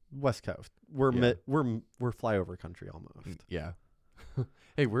 there's West Coast. We're flyover country almost. Yeah.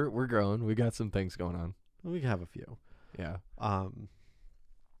 Hey, we're growing. We got some things going on. We have a few. Yeah.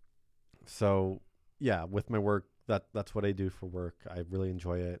 So yeah, with my work, that's what I do for work. I really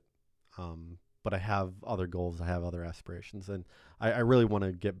enjoy it. but I have other goals. I have other aspirations, and I really want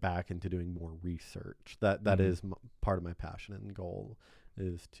to get back into doing more research. That is part of my passion and goal,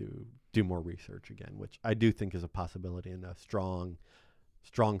 is to do more research again, which I do think is a possibility and a strong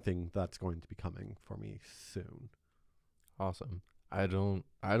thing that's going to be coming for me soon. Awesome. I don't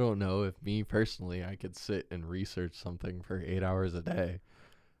know if me personally I could sit and research something for 8 hours a day.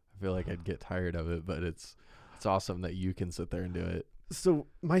 I feel like I'd get tired of it, but it's awesome that you can sit there and do it. So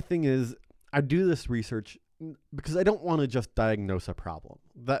my thing is, I do this research because I don't want to just diagnose a problem.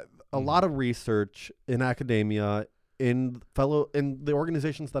 That a lot of research in academia, in the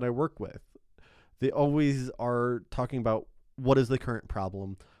organizations that I work with, they always are talking about what is the current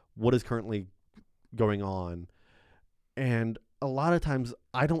problem, what is currently going on, and a lot of times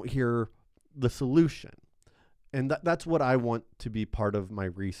I don't hear the solution. And that's what I want to be part of my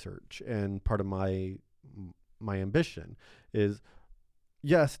research and part of my ambition is,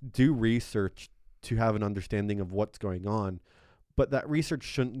 yes, do research to have an understanding of what's going on, but that research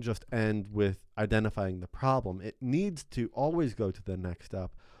shouldn't just end with identifying the problem. It needs to always go to the next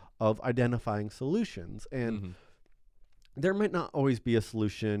step of identifying solutions. And there might not always be a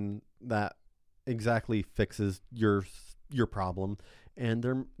solution that exactly fixes your problem,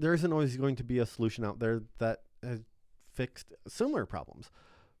 and there isn't always going to be a solution out there that has fixed similar problems.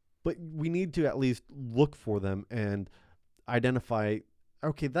 But we need to at least look for them and identify,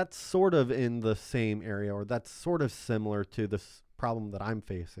 okay, that's sort of in the same area, or that's sort of similar to this problem that I'm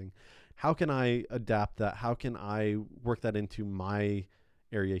facing. How can I adapt that? How can I work that into my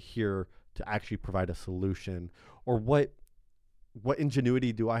area here to actually provide a solution? Or what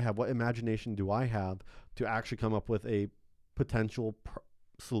ingenuity do I have? What imagination do I have to actually come up with a potential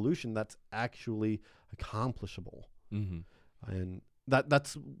solution that's actually accomplishable? And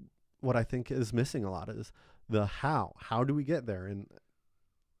that's what I think is missing a lot, is the how. How do we get there? And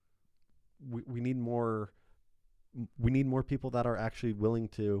we need more people that are actually willing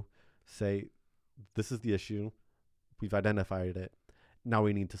to say, this is the issue, we've identified it, now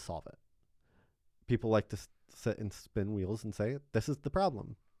we need to solve it. People like to sit and spin wheels and say, this is the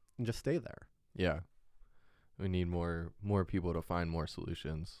problem, and just stay there. Yeah. We need more people to find more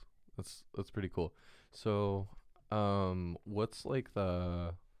solutions. That's pretty cool. So, what's like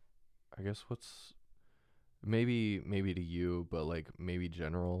what's maybe to you, but like maybe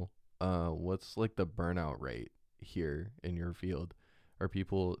general, what's like the burnout rate here in your field?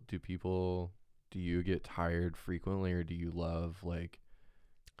 Do you get tired frequently, or do you love like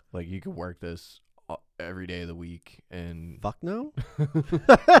you could work this every day of the week? And fuck no.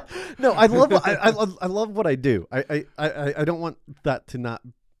 No, I love what I do. I don't want that to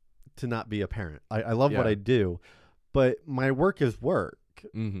not be apparent. I love what I do, but my work is work.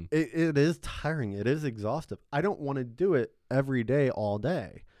 It is tiring. It is exhaustive. I don't want to do it every day, all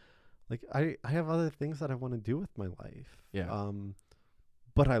day. Like I have other things that I want to do with my life. Yeah.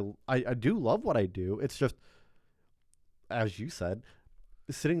 But I do love what I do. It's just, as you said,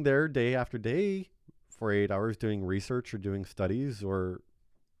 sitting there day after day for 8 hours doing research or doing studies or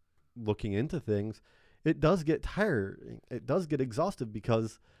looking into things, it does get tiring. It does get exhaustive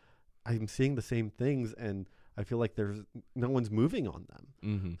because I'm seeing the same things and I feel like there's no one's moving on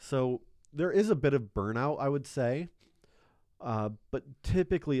them. So there is a bit of burnout, I would say. But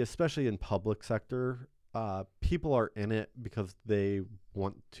typically, especially in public sector, people are in it because they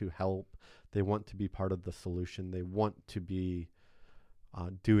want to help. They want to be part of the solution. They want to be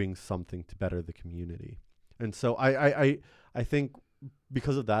doing something to better the community. And so I think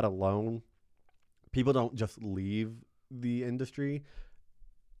because of that alone, people don't just leave the industry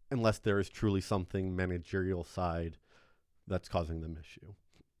unless there is truly something managerial side that's causing them issue.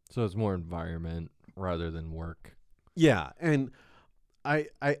 So it's more environment rather than work. Yeah, and I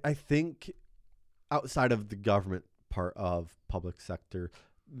think outside of the government part of public sector,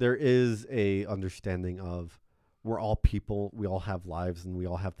 there is a understanding of we're all people, we all have lives, and we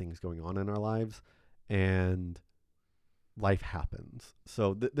all have things going on in our lives, and life happens.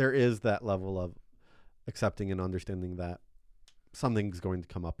 So there is that level of accepting and understanding that something's going to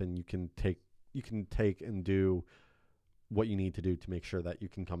come up, and you can take and do what you need to do to make sure that you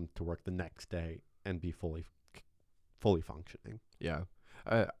can come to work the next day and be fully functioning. Yeah.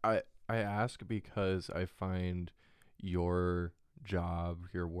 I ask because I find your job,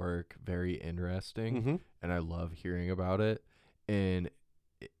 your work very interesting, and I love hearing about it. And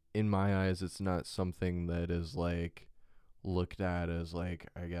in my eyes, it's not something that is like looked at as like,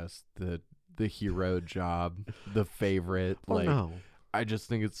 I guess, the hero job, the favorite. No. I just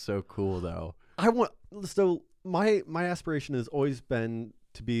think it's so cool though. My aspiration has always been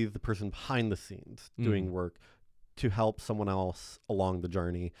to be the person behind the scenes doing work to help someone else along the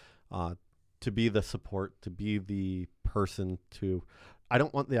journey, to be the support, to be the person to, I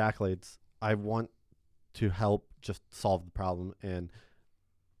don't want the accolades. I want to help just solve the problem and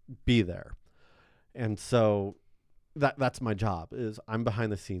be there. And so that's my job, is I'm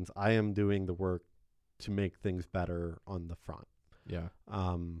behind the scenes. I am doing the work to make things better on the front. Yeah.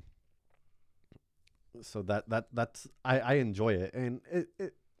 So that's I enjoy it, and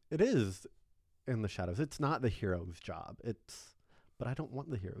it is in the shadows. It's not the hero's job. But I don't want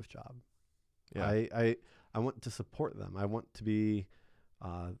the hero's job. Yeah. I want to support them. I want to be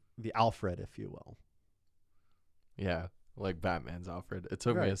the Alfred, if you will. Yeah. Like Batman's Alfred. It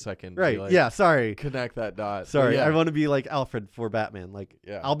took me a second Right. to Yeah. Sorry. connect that dot. Sorry. Yeah. I want to be like Alfred for Batman. Like,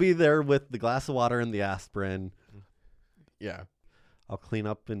 Yeah. I'll be there with the glass of water and the aspirin. Yeah. I'll clean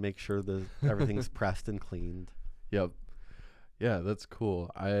up and make sure that everything's pressed and cleaned. Yep. Yeah, that's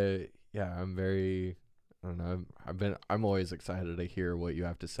cool. I'm very, I don't know. I'm always excited to hear what you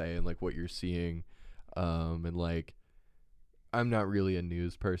have to say and like what you're seeing. And like, I'm not really a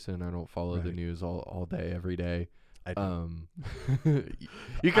news person. I don't follow the news all day, every day. I do.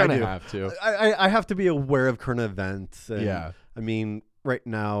 You kind of have to. I have to be aware of current events. And Yeah. I mean, right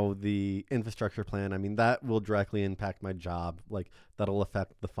now, the infrastructure plan, I mean, that will directly impact my job. Like, that'll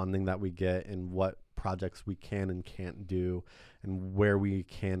affect the funding that we get and what projects we can and can't do and where we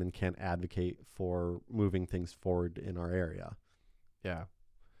can and can't advocate for moving things forward in our area. Yeah.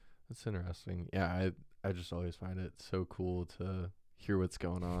 That's interesting. Yeah, I just always find it so cool to hear what's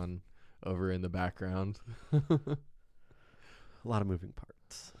going on over in the background. A lot of moving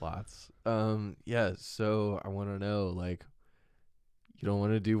parts. Lots. Yeah, so I want to know, like, you don't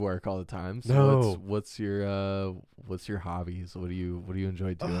want to do work all the time. So No. what's your hobbies? What do you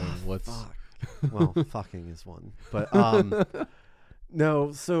enjoy doing? Fuck. Well, fucking is one. But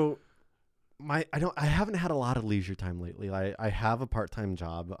no, so I haven't had a lot of leisure time lately. I have a part-time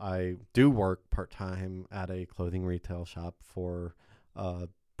job. I do work part-time at a clothing retail shop for a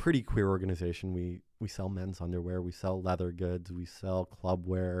pretty queer organization. We sell men's underwear, we sell leather goods, we sell club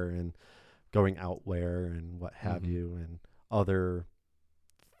wear and going out wear and what have you, and other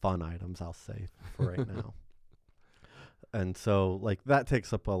fun items, I'll say, for right now. And so like that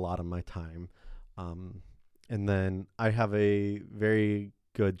takes up a lot of my time. And then I have a very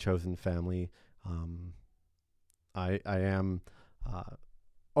good chosen family. I am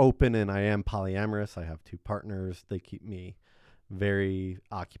open and I am polyamorous. I have 2 partners. They keep me very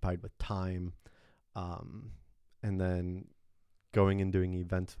occupied with time. And then going and doing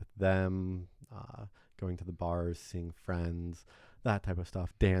events with them, going to the bars, seeing friends, that type of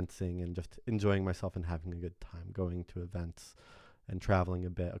stuff, dancing and just enjoying myself and having a good time, going to events and traveling a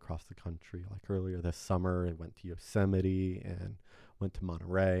bit across the country. Like earlier this summer, I went to Yosemite and went to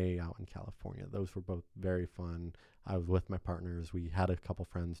Monterey out in California. Those were both very fun. I was with my partners. We had a couple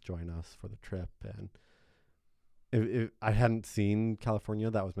friends join us for the trip, and if I hadn't seen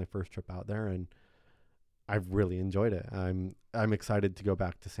California, that was my first trip out there, and I really enjoyed it. I'm excited to go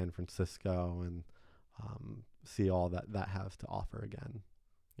back to San Francisco and see all that has to offer again.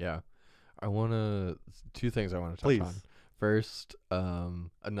 Yeah. Two things I want to touch Please. on. First,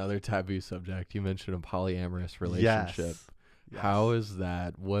 another taboo subject. You mentioned a polyamorous relationship. Yes. How is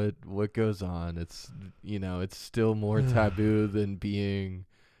that? What goes on? It's it's still more taboo than being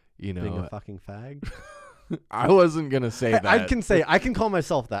being a fucking fag? I wasn't gonna say that. I can call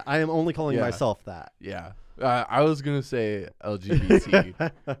myself that. I am only calling Yeah. myself that. Yeah. I was gonna say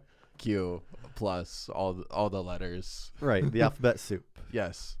LGBTQ plus all the letters. Right, the alphabet soup.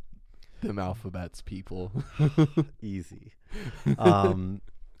 Yes. Them alphabets, people. Easy.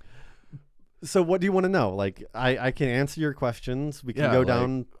 So what do you want to know? Like, I can answer your questions. We can go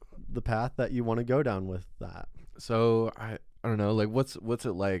down the path that you want to go down with that. So I don't know, like what's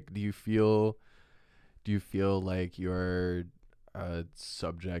it like? Do you feel like you're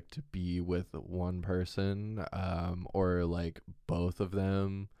subject to be with one person, or like both of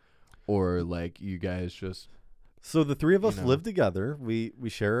them, or like you guys just? So the 3 of us live together. We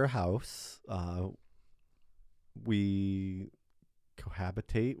share a house. We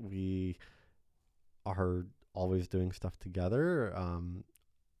cohabitate. We are always doing stuff together.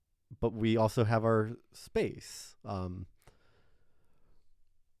 But we also have our space.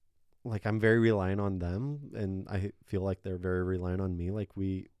 Like, I'm very reliant on them, and I feel like they're very reliant on me. Like,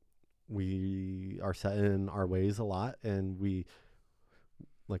 we are set in our ways a lot, and we,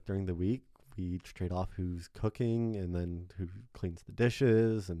 like, during the week, we trade off who's cooking and then who cleans the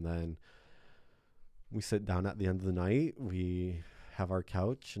dishes, and then we sit down at the end of the night. We have our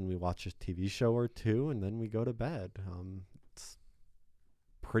couch and we watch a TV show or 2, and then we go to bed. It's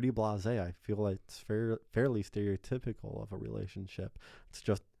pretty blasé. I feel like it's fairly stereotypical of a relationship. It's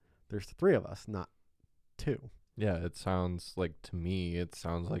just there's the three of us, not two. Yeah, it sounds like, to me, it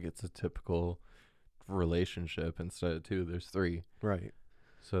sounds like it's a typical relationship. Instead of two, there's three. Right.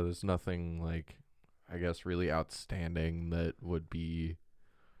 So there's nothing, like, I guess, really outstanding that would be,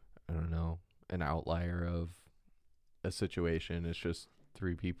 I don't know, an outlier of a situation. It's just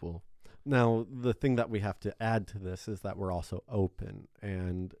three people. Now, the thing that we have to add to this is that we're also open.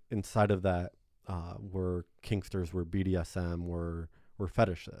 And inside of that, we're kinksters, we're BDSM, we're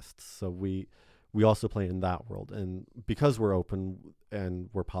fetishists. So we also play in that world. And because we're open and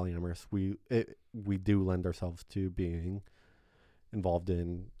we're polyamorous, we do lend ourselves to being involved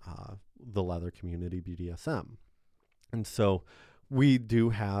in the leather community, BDSM. And so we do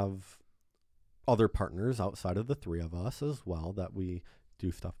have other partners outside of the three of us as well that we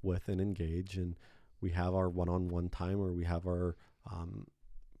do stuff with and engage. And we have our one-on-one time, or we have our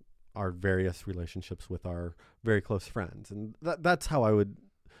various relationships with our very close friends. And that's how I would,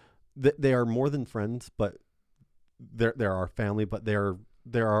 they are more than friends, but they're our family, but they're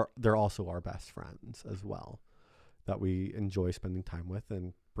also our best friends as well, that we enjoy spending time with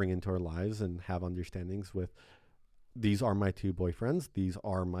and bring into our lives and have understandings with. These are my two boyfriends. These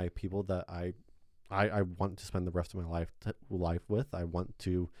are my people that I want to spend the rest of my life with. I want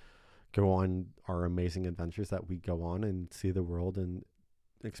to go on our amazing adventures that we go on and see the world and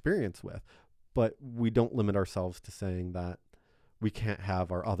experience with. But we don't limit ourselves to saying that we can't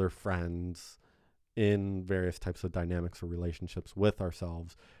have our other friends in various types of dynamics or relationships with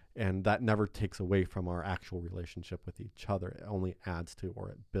ourselves. And that never takes away from our actual relationship with each other. It only adds to, or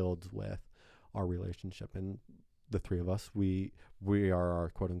it builds with, our relationship. And the three of us, we are our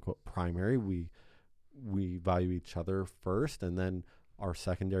quote unquote primary. We value each other first, and then our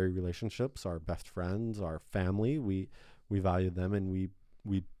secondary relationships, our best friends, our family, we value them, and we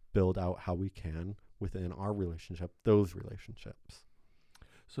build out how we can within our relationship, those relationships.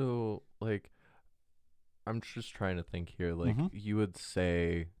 So, like, I'm just trying to think here. Like, you would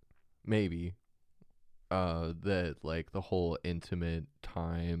say maybe that, like, the whole intimate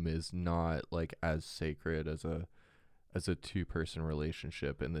time is not, like, as sacred as a two-person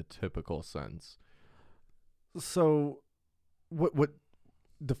relationship in the typical sense. So what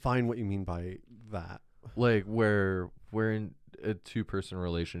define what you mean by that? Like, where we're in a two-person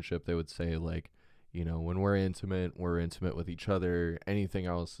relationship, they would say, like, you know, when we're intimate with each other. Anything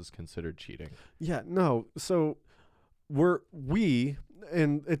else is considered cheating. Yeah, no. So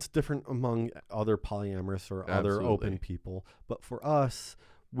and it's different among other polyamorous or other open people, but for us,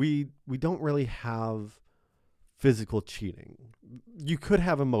 we don't really have physical cheating. You could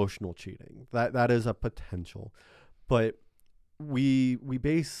have emotional cheating. That is a potential, but we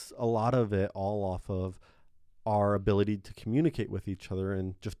base a lot of it all off of our ability to communicate with each other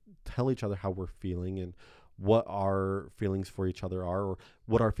and just tell each other how we're feeling and what our feelings for each other are, or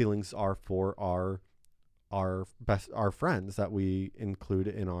what our feelings are for our friends that we include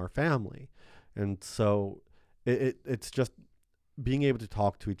in our family. And so it's just being able to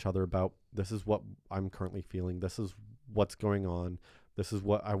talk to each other about, this is what I'm currently feeling, this is what's going on, this is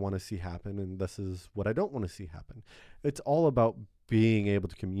what I want to see happen, and this is what I don't want to see happen. It's all about being able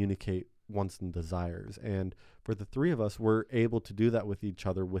to communicate wants and desires. And for the three of us, we're able to do that with each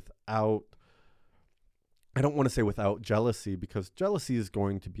other without, I don't want to say without jealousy, because jealousy is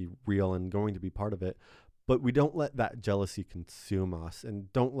going to be real and going to be part of it, but we don't let that jealousy consume us,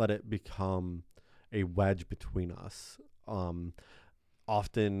 and don't let it become a wedge between us.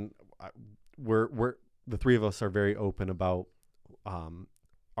 Often we're the three of us are very open about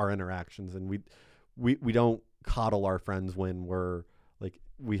our interactions, and we don't coddle our friends when we're like,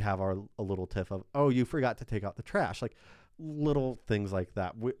 we have a little tiff of, oh, you forgot to take out the trash, like little things like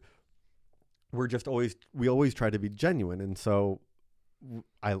that. We always try to be genuine. And so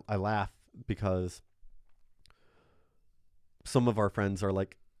I laugh because some of our friends are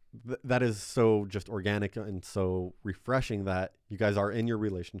like, that is so just organic and so refreshing that you guys are in your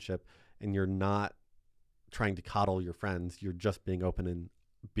relationship and you're not trying to coddle your friends. You're just being open and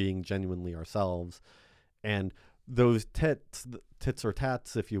being genuinely ourselves. And those tits or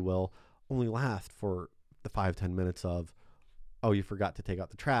tats, if you will, only last for the 5-10 minutes of, oh, you forgot to take out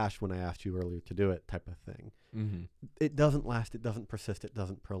the trash when I asked you earlier to do it, type of thing. Mm-hmm. It doesn't last. It doesn't persist. It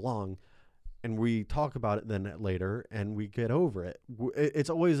doesn't prolong. And we talk about it then later and we get over it. It's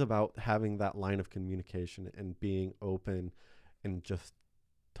always about having that line of communication and being open and just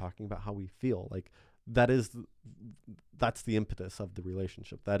talking about how we feel. Like, that's the impetus of the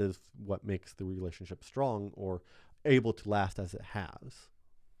relationship. That is what makes the relationship strong or able to last as it has.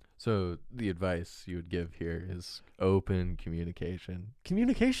 So the advice you would give here is open communication.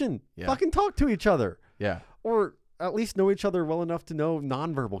 Communication. Yeah. Fucking talk to each other. Yeah. Or at least know each other well enough to know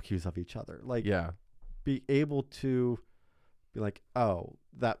nonverbal cues of each other. Like, Yeah. be able to be like, oh,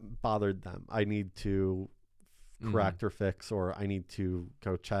 that bothered them. I need to correct or fix, or I need to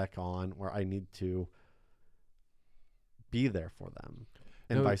go check on, or I need to be there for them,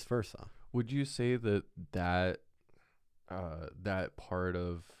 and No, vice versa. Would you say that that part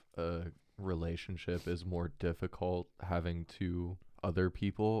of a relationship is more difficult having to other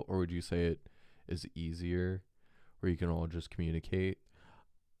people, or would you say it is easier where you can all just communicate?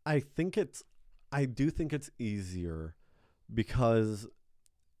 I do think it's easier because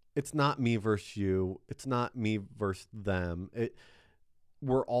it's not me versus you. It's not me versus them.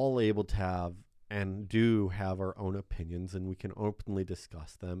 We're all able to have and do have our own opinions, and we can openly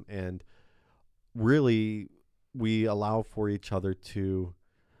discuss them. And really, we allow for each other to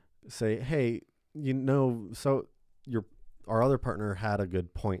say, hey, so our other partner had a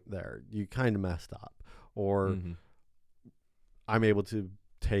good point there. You kind of messed up. Or I'm able to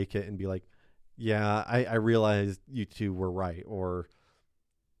take it and be like, yeah, I realized you two were right. Or,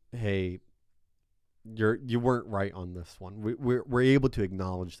 hey, you weren't right on this one. We're able to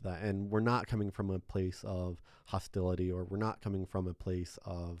acknowledge that, and we're not coming from a place of hostility, or we're not coming from a place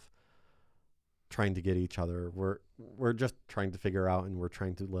of trying to get each other. We're just trying to figure out, and we're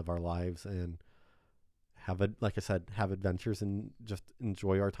trying to live our lives and have adventures and just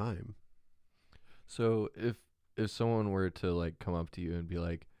enjoy our time. So if someone were to like come up to you and be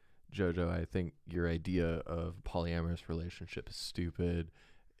like, Jojo, I think your idea of polyamorous relationship is stupid.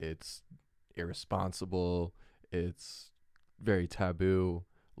 It's irresponsible. It's very taboo.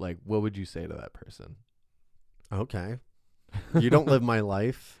 Like, what would you say to that person? Okay. You don't live my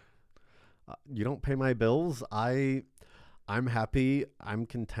life. You don't pay my bills. I'm happy. I'm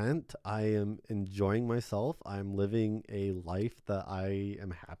content. I am enjoying myself. I'm living a life that I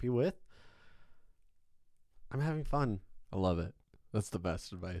am happy with. I'm having fun. I love it. That's the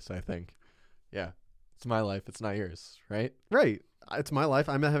best advice, I think. Yeah. It's my life. It's not yours, right? Right. It's my life.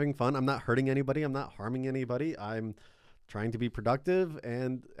 I'm having fun. I'm not hurting anybody. I'm not harming anybody. I'm trying to be productive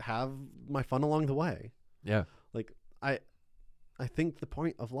and have my fun along the way. Yeah. Like, I think the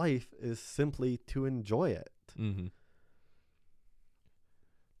point of life is simply to enjoy it. Mm-hmm.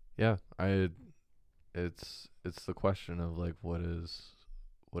 Yeah. It's the question of like, what is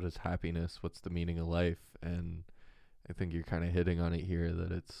happiness? What's the meaning of life? And I think you're kind of hitting on it here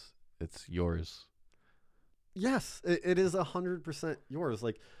that it's yours. Yes, it is 100% yours.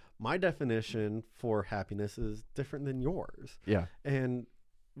 Like, my definition for happiness is different than yours. Yeah. And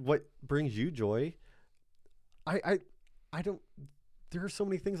what brings you joy, I don't, there are so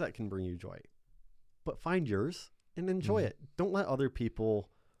many things that can bring you joy, but find yours and enjoy it. Don't let other people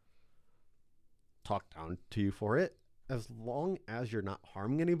talk down to you for it. As long as you're not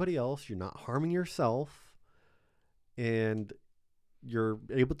harming anybody else, you're not harming yourself, and you're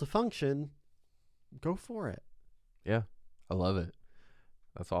able to function, go for it. Yeah. I love it.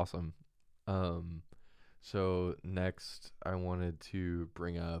 That's awesome. So next I wanted to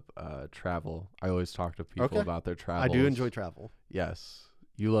bring up travel. I always talk to people about their travels. I do enjoy travel. Yes.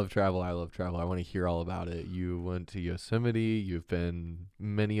 You love travel. I love travel. I want to hear all about it. You went to Yosemite. You've been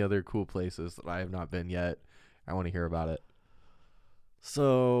many other cool places that I have not been yet. I want to hear about it.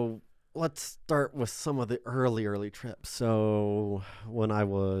 So let's start with some of the early trips. So when I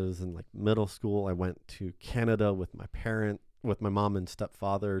was in like middle school, I went to Canada with my mom and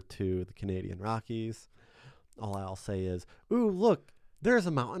stepfather to the Canadian Rockies. All I'll say is, ooh, look, there's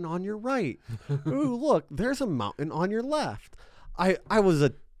a mountain on your right. Ooh, look, there's a mountain on your left. I was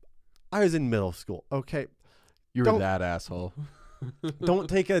in middle school. Okay. You were that asshole. don't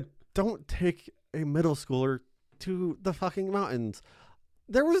take a middle schooler to the fucking mountains.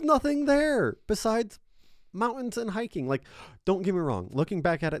 There was nothing there besides mountains and hiking. Like, don't get me wrong. Looking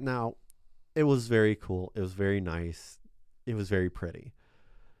back at it now, it was very cool. It was very nice. It was very pretty.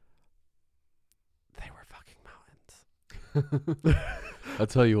 They were fucking mountains. I'll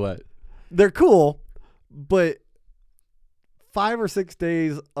tell you what. They're cool, but 5 or 6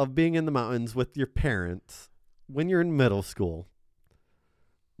 days of being in the mountains with your parents when you're in middle school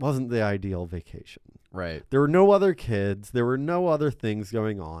wasn't the ideal vacation. Right. There were no other kids. There were no other things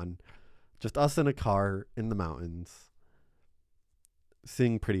going on. Just us in a car in the mountains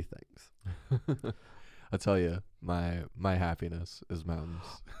seeing pretty things. I'll tell you, my happiness is mountains.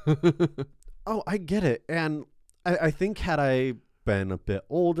 Oh, I get it. And I think had I been a bit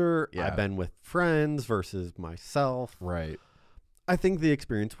older, Yeah. I've been with friends versus myself. Right. I think the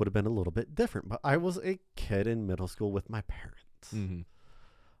experience would have been a little bit different. But I was a kid in middle school with my parents. Mm-hmm.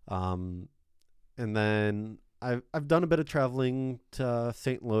 And then I've done a bit of traveling to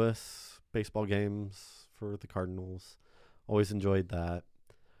St. Louis, baseball games for the Cardinals. Always enjoyed that.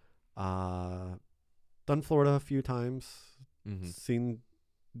 Done Florida a few times.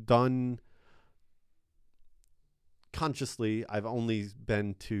 Done consciously. I've only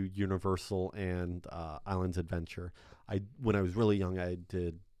been to Universal and Islands Adventure. When I was really young, I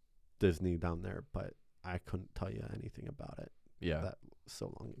did Disney down there, but I couldn't tell you anything about it. Yeah. That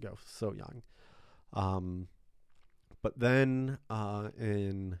so long ago, so young. But then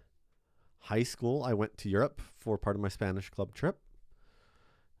in high school, I went to Europe for part of my Spanish club trip.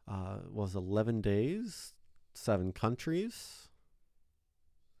 It was 11 days, 7 countries,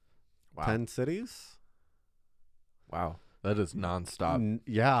 Wow. 10 cities. Wow. That is nonstop.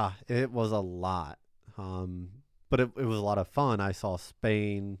 Yeah, it was a lot. But it was a lot of fun. I saw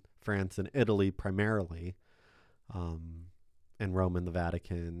Spain, France, and Italy primarily, and Rome and the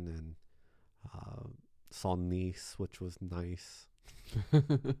Vatican, and saw Nice, which was nice.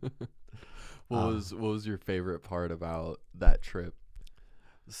 What was your favorite part about that trip?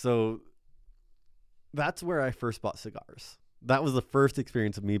 So that's where I first bought cigars. That was the first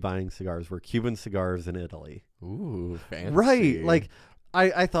experience of me buying cigars, were Cuban cigars in Italy. Ooh, fancy. Right. Like,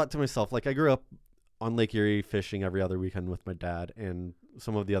 I thought to myself, like, I grew up on Lake Erie fishing every other weekend with my dad, and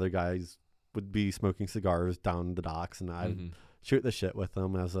some of the other guys would be smoking cigars down the docks, and I'd shoot the shit with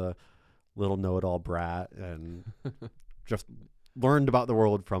them as a little know-it-all brat, and just learned about the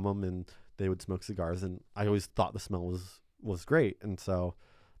world from them, and they would smoke cigars, and I always thought the smell was great, and so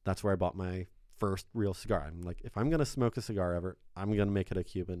that's where I bought my first real cigar. I'm like, if I'm gonna smoke a cigar ever, I'm gonna make it a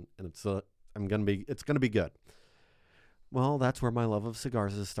Cuban, and it's gonna be good. Well, that's where my love of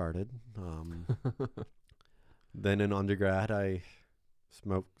cigars has started. Then in undergrad, I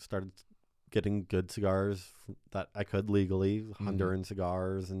started getting good cigars that I could legally, Honduran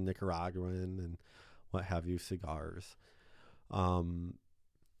cigars and Nicaraguan and what have you cigars. And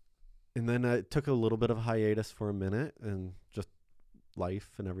then I took a little bit of a hiatus for a minute and just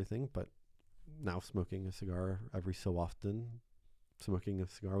life and everything, but now smoking a cigar every so often, smoking a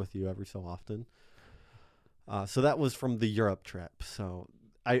cigar with you every so often. So that was from the Europe trip. So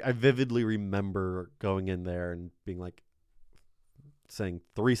I vividly remember going in there and being like, saying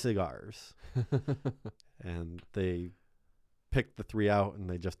 3 cigars. And they picked the 3 out and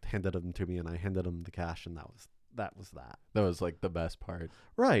they just handed them to me, and I handed them the cash, and that was that. That was like the best part.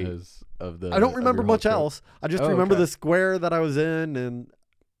 Right. I I don't remember much else. I just remember the square that I was in and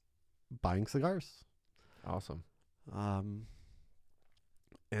buying cigars. Awesome. And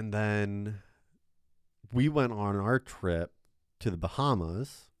then we went on our trip to the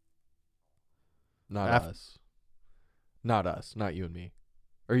Bahamas. Not us. Not you and me.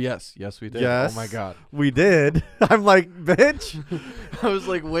 Or yes, we did. Yes. Oh my God. We did. I'm like, bitch. I was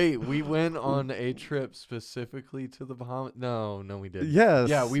like, wait, we went on a trip specifically to the Bahamas? No, we didn't. Yes.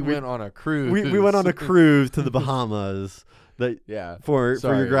 Yeah, we went on a cruise. We went on a cruise to the Bahamas. For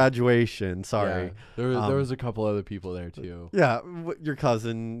your graduation. Sorry. Yeah. There was a couple other people there too. Yeah, your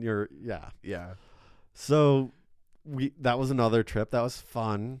cousin, Yeah. So that was another trip. That was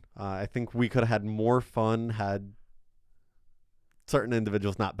fun. I think we could have had more fun had certain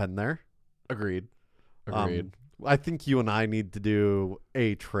individuals not been there. Agreed. I think you and I need to do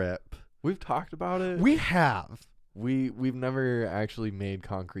a trip. We've talked about it. We have. We've never actually made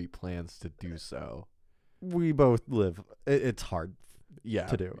concrete plans to do so. We both live. It's hard. Yeah.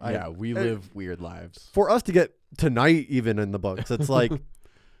 To do. We live weird lives. For us to get tonight even in the books, it's like,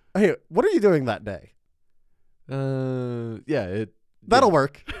 hey, what are you doing that day? That'll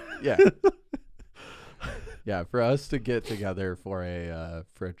work. Yeah. Yeah, for us to get together for a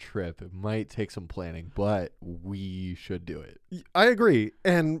trip, it might take some planning, but we should do it. I agree,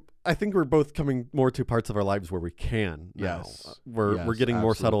 and I think we're both coming more to parts of our lives where we can. Yes, now. We're getting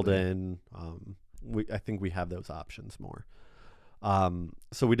more settled in. I think we have those options more.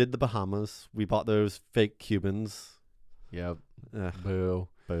 So we did the Bahamas. We bought those fake Cubans. Yep. Boo.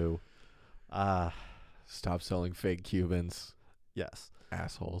 Stop selling fake Cubans. Yes.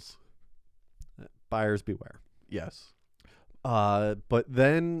 Assholes. Buyers beware. Yes. But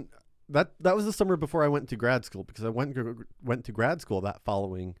then that was the summer before I went to grad school, because I went to grad school that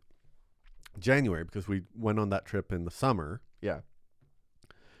following January, because we went on that trip in the summer. Yeah.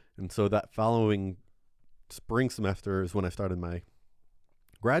 And so that following spring semester is when I started my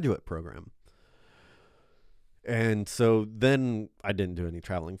graduate program. And so then I didn't do any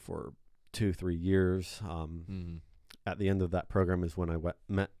traveling for 2-3 years. At the end of that program is when I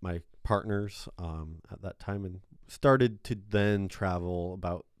met my partners at that time, and started to then travel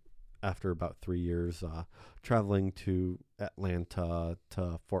after about 3 years, traveling to Atlanta,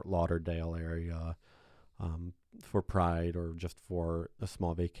 to Fort Lauderdale area for Pride, or just for a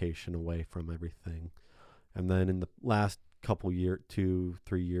small vacation away from everything. And then in the last couple 2-3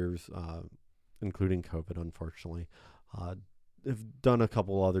 years, including COVID, unfortunately, I've done a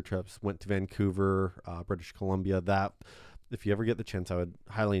couple other trips. Went to Vancouver, British Columbia. That, if you ever get the chance, I would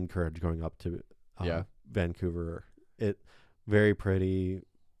highly encourage going up to Vancouver. It very pretty,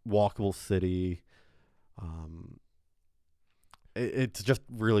 walkable city. It's just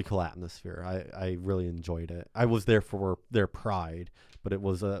really cool atmosphere. I really enjoyed it. I was there for their Pride, but it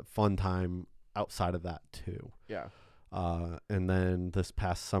was a fun time outside of that too. Yeah. And then this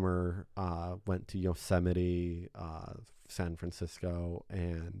past summer, went to Yosemite, San Francisco,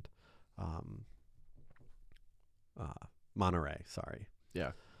 and Monterey. Sorry.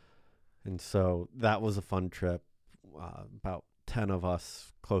 Yeah. And so that was a fun trip. About 10 of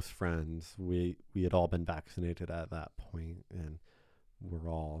us, close friends. We had all been vaccinated at that point, and we're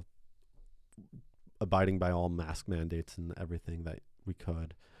all abiding by all mask mandates and everything that we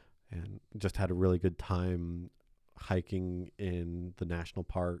could, and just had a really good time hiking in the national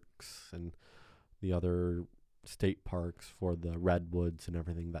parks and the other state parks for the redwoods and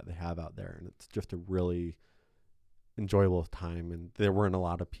everything that they have out there. And it's just a really enjoyable time. And there weren't a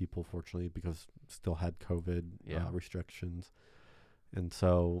lot of people, fortunately, because still had COVID restrictions. And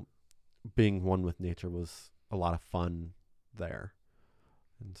so being one with nature was a lot of fun there.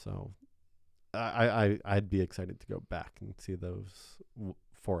 And so I'd be excited to go back and see those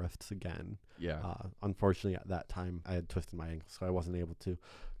forests again. Yeah. Unfortunately, at that time, I had twisted my ankle, so I wasn't able to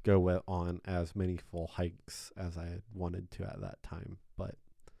go on as many full hikes as I had wanted to at that time. But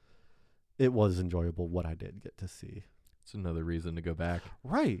it was enjoyable what I did get to see. It's another reason to go back.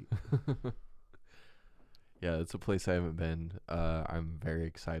 Right. Yeah, it's a place I haven't been. I'm very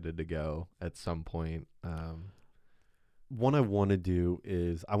excited to go at some point. One I want to do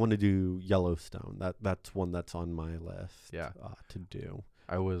is I want to do Yellowstone. That's one that's on my list. Yeah. To do.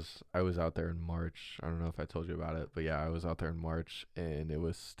 I was out there in March. I don't know if I told you about it, but yeah, I was out there in March, and it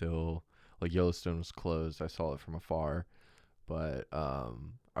was still like Yellowstone was closed. I saw it from afar, but I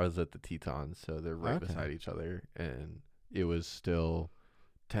was at the Tetons, so they're right beside each other, and it was still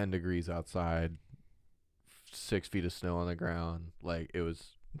 10 degrees outside, 6 feet of snow on the ground. Like, it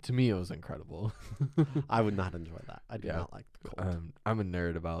was, to me, it was incredible. I would not enjoy that. I do not like the cold. I'm a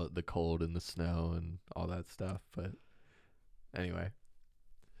nerd about the cold and the snow and all that stuff, but anyway.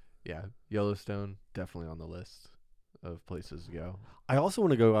 Yeah, Yellowstone, definitely on the list of places to go. I also want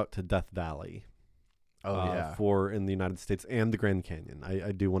to go out to Death Valley. Oh, for in the United States, and the Grand Canyon.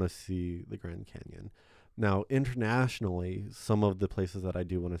 I do want to see the Grand Canyon. Now, internationally, some of the places that I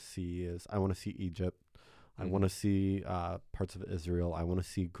do want to see is I want to see Egypt. I want to see parts of Israel. I want to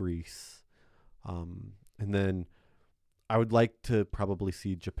see Greece. And then I would like to probably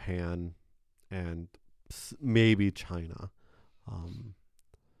see Japan and maybe China.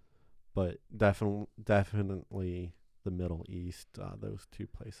 But definitely the Middle East. Those two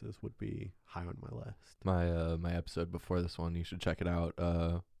places would be high on my list. My episode before this one, you should check it out.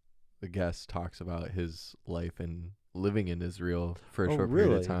 The guest talks about his life and living in Israel for a short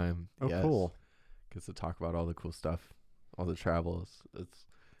period of time. Oh, yes. Cool. Gets to talk about all the cool stuff, all the travels.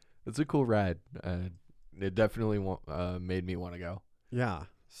 It's a cool ride. It definitely made me want to go. Yeah.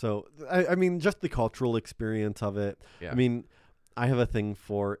 So, I mean, just the cultural experience of it. Yeah. I mean, I have a thing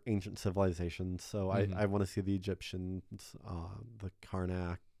for ancient civilizations, so I want to see the Egyptians, the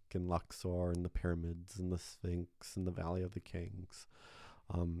Karnak and Luxor and the pyramids and the Sphinx and the Valley of the Kings.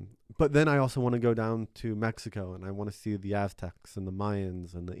 But then I also want to go down to Mexico, and I want to see the Aztecs and the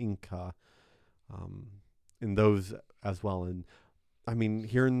Mayans and the Inca, in those as well. And I mean,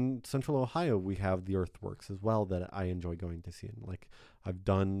 here in Central Ohio, we have the earthworks as well that I enjoy going to see. And like, I've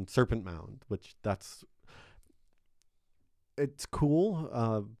done Serpent Mound, which it's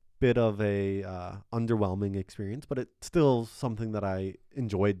cool. Bit of a underwhelming experience, but it's still something that I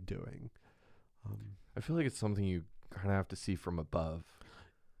enjoyed doing. I feel like it's something you kind of have to see from above.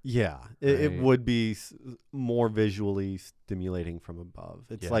 Yeah, it would be more visually stimulating from above.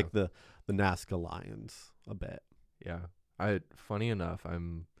 It's like the Nazca Lions a bit. Yeah, funny enough,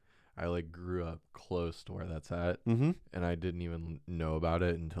 I like grew up close to where that's at, and I didn't even know about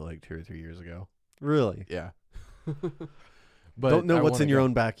it until like 2 or 3 years ago. Really? Yeah. But don't know what's in your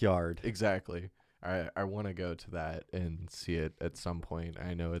own backyard. Exactly. I want to go to that and see it at some point.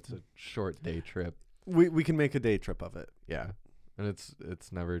 I know it's a short day trip. We can make a day trip of it. Yeah. And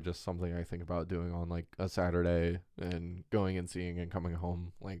it's never just something I think about doing on like a Saturday and going and seeing and coming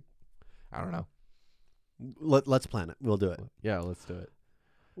home. Like, I don't know. Let's plan it. We'll do it. Yeah, let's do it.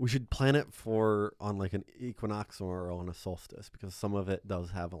 We should plan it on like an equinox or on a solstice, because some of it does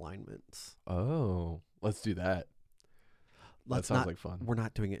have alignments. Oh, let's do that. That sounds like fun. We're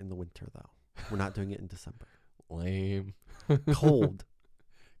not doing it in the winter though. We're not doing it in December. Lame. Cold.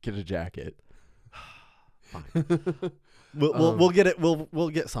 Get a jacket. Fine. We'll get it. We'll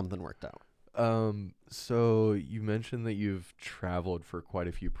get something worked out. So you mentioned that you've traveled for quite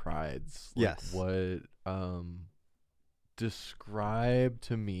a few prides. Like, Yes. What describe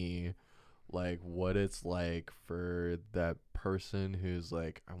to me like what it's like for that person who's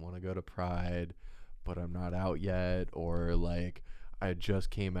like, I want to go to Pride, but I'm not out yet, or like I just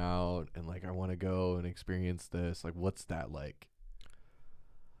came out and like I want to go and experience this. Like, what's that like?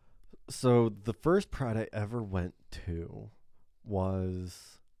 So the first Pride I ever went to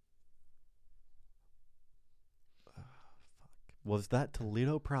was that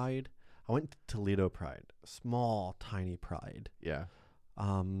Toledo Pride? I went to Toledo Pride, small, tiny Pride. Yeah.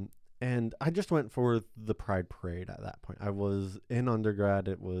 And I just went for the Pride Parade at that point. I was in undergrad.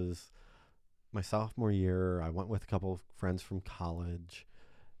 It was my sophomore year. I went with a couple of friends from college,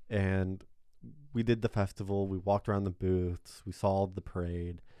 and we did the festival. We walked around the booths. We saw the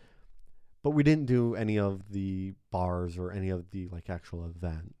parade, but we didn't do any of the bars or any of the like actual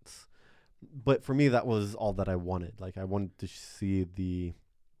events. But for me, that was all that I wanted. Like, I wanted to see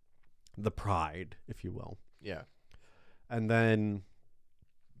the pride, if you will. Yeah. And then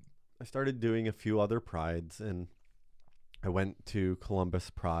I started doing a few other prides, and I went to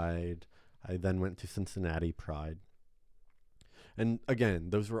Columbus Pride. I then went to Cincinnati Pride. And again,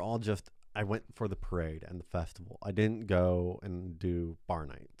 those were all just, I went for the parade and the festival. I didn't go and do bar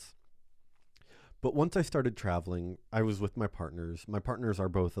nights. But once I started traveling, I was with my partners. My partners are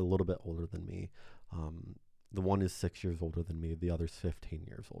both a little bit older than me. The one is 6 years older than me. The other's 15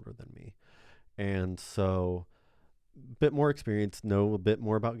 years older than me. And so a bit more experience, know a bit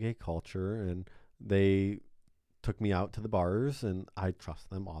more about gay culture. And they took me out to the bars, and I trust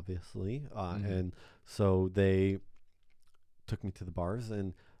them, obviously. And so they took me to the bars,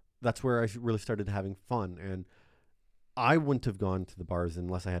 and that's where I really started having fun. And I wouldn't have gone to the bars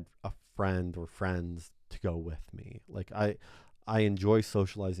unless I had a friend or friends to go with me. Like, I enjoy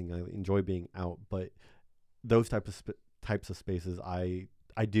socializing. I enjoy being out, but those types of spaces, I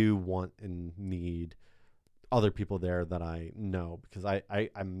do want and need other people there that I know, because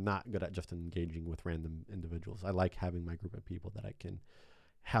I'm not good at just engaging with random individuals. I like having my group of people that I can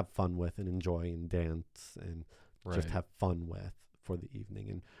have fun with and enjoy and dance and just have fun with for the evening,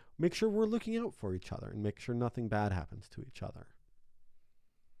 and make sure we're looking out for each other and make sure nothing bad happens to each other.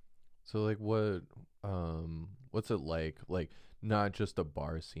 So like what's it like not just the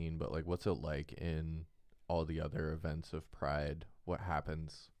bar scene, but like what's it like in all the other events of Pride? What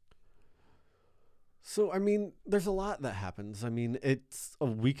happens? So, I mean, there's a lot that happens. I mean, it's a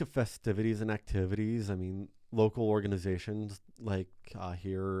week of festivities and activities. I mean, local organizations like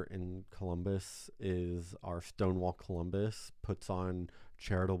here in Columbus is our Stonewall Columbus puts on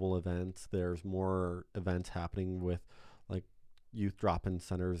charitable events. There's more events happening with like youth drop-in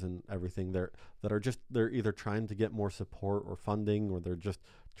centers and everything there that are just, they're either trying to get more support or funding, or they're just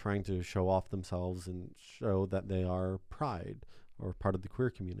trying to show off themselves and show that they are Pride or part of the queer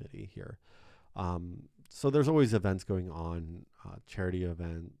community here. So there's always events going on, charity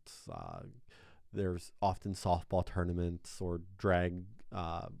events. There's often softball tournaments or drag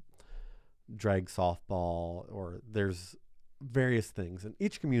softball, or there's various things. And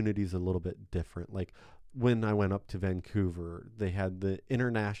each community is a little bit different. Like when I went up to Vancouver, they had the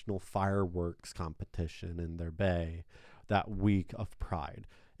International Fireworks Competition in their bay that week of Pride.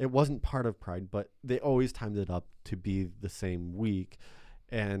 It wasn't part of Pride, but they always timed it up to be the same week.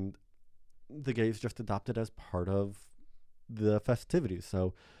 And the gays just adopted as part of the festivities.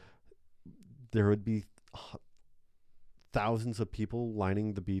 So there would be thousands of people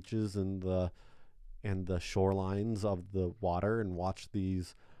lining the beaches and the shorelines of the water and watch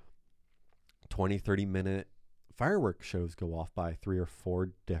these 20-30 minute fireworks shows go off by 3 or 4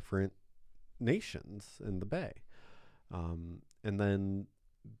 different nations in the bay. And then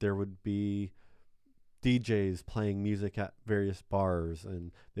there would be DJs playing music at various bars,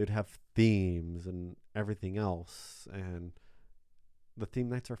 and they'd have themes and everything else. And the theme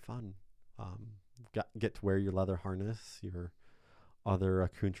nights are fun. Get to wear your leather harness, your other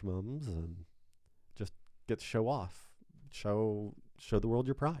accoutrements, and just get to show off, show the world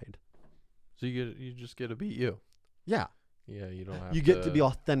your pride. So you just get to be you. Yeah. Yeah, you don't have you get to be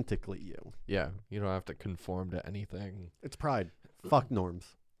authentically you. Yeah, you don't have to conform to anything. It's Pride. Fuck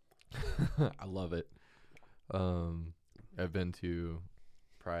norms. I love it. I've been to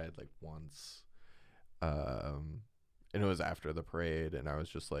Pride like once. And it was after the parade, and I was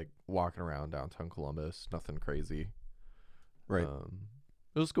just like walking around downtown Columbus, nothing crazy. Right.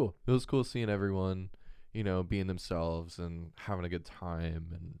 It was cool. It was cool seeing everyone, being themselves and having a good time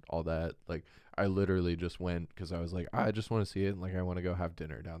and all that. Like, I literally just went because I was like, I just want to see it. And, like, I want to go have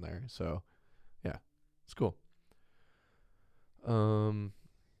dinner down there. So, yeah, it's cool.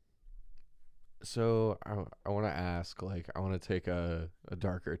 So I want to ask, like, I want to take a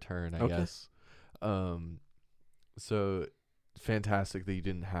darker turn, I Okay. guess. So fantastic that you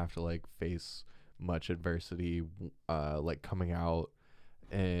didn't have to like face much adversity, like coming out,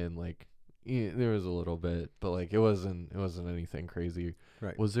 and like there was a little bit, but like it wasn't anything crazy.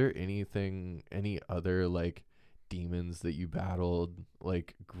 Right. Was there any other like demons that you battled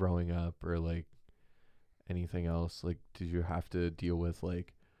like growing up, or like anything else? Like, did you have to deal with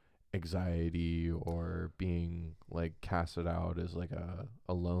like anxiety or being like casted out as like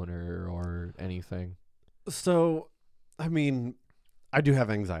a loner or anything? So, I mean, I do have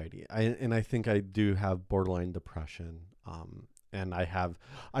anxiety. I think I do have borderline depression. And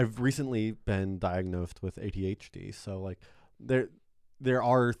I've recently been diagnosed with ADHD. So like there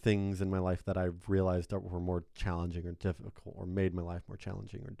are things in my life that I've realized that were more challenging or difficult, or made my life more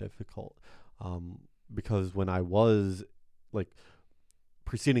challenging or difficult. Because when I was like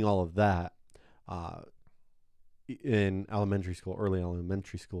preceding all of that, uh, in elementary school, early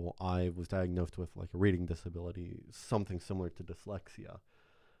elementary school, I was diagnosed with like a reading disability, something similar to dyslexia.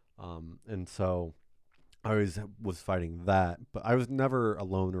 And so I was fighting that, but I was never a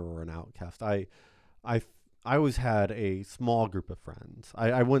loner or an outcast. I I always had a small group of friends.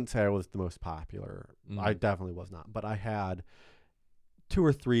 I wouldn't say I was the most popular. I definitely was not, but I had two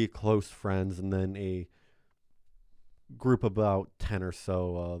or three close friends, and then a group of about 10 or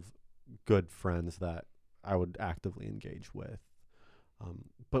so of good friends that I would actively engage with.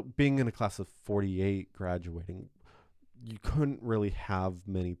 But being in a class of 48 graduating, you couldn't really have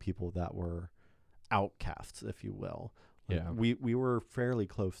many people that were outcasts, if you will. Like, Yeah. we were a fairly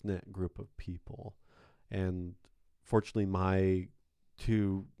close knit group of people, and fortunately, my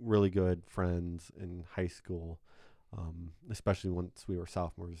two really good friends in high school, especially once we were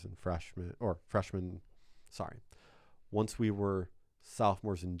sophomores and freshmen, sorry, once we were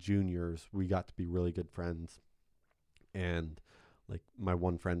sophomores and juniors, we got to be really good friends. And like my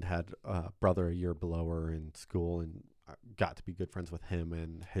one friend had a brother a year below her in school, and I got to be good friends with him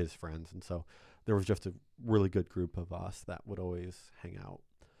and his friends. And so there was just a really good group of us that would always hang out.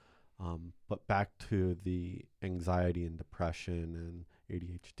 But back to the anxiety and depression and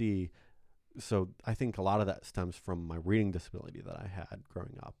ADHD. So I think a lot of that stems from my reading disability that I had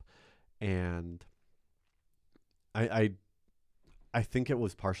growing up. And I I think it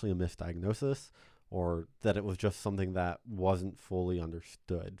was partially a misdiagnosis, or that it was just something that wasn't fully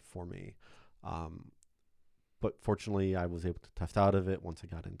understood for me. Um, but fortunately, I was able to test out of it once I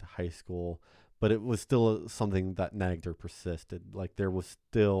got into high school. But it was still something that nagged or persisted. Like there was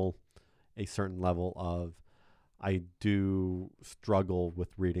still a certain level of, I do struggle with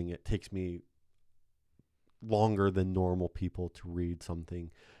reading. It takes me longer than normal people to read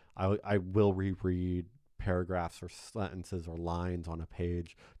something. I will reread paragraphs or sentences or lines on a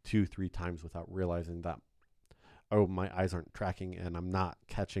page 2-3 times without realizing that, oh, my eyes aren't tracking and I'm not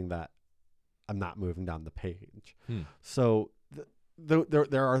catching that I'm not moving down the page. So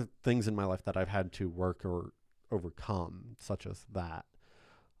there are things in my life that I've had to work or overcome, such as that.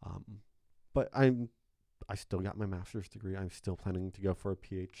 But I still got my master's degree. I'm still planning to go for a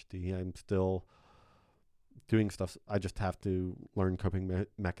PhD. I'm still doing stuff. I just have to learn coping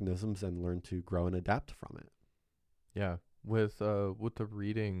mechanisms and learn to grow and adapt from it. Yeah. With the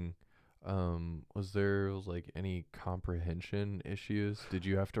reading, was there like any comprehension issues? Did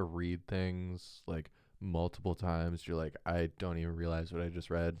you have to read things like multiple times? You're like, I don't even realize what I just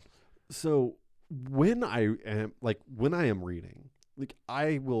read. So when I am reading, like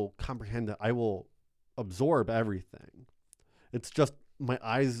I will comprehend it. I will absorb everything. It's just my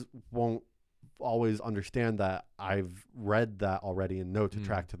eyes won't always understand that I've read that already and know to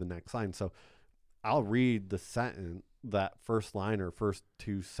track to the next line. So I'll read the sentence, that first line or first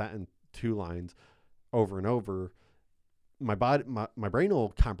two lines over and over. My brain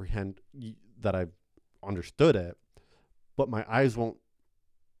will comprehend that I've understood it, but my eyes won't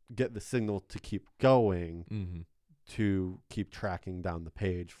get the signal to keep going, to keep tracking down the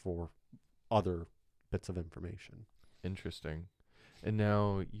page for other bits of information. Interesting. And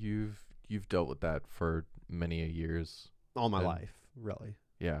now you've dealt with that for many years. All my life, really.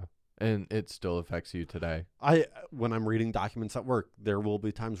 Yeah. And it still affects you today. When I'm reading documents at work, there will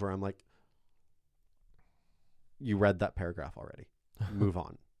be times where I'm like, you read that paragraph already. Move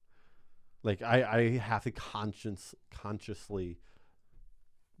on. Like I have to consciously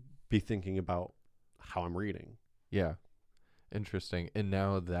be thinking about how I'm reading. Yeah. Interesting. And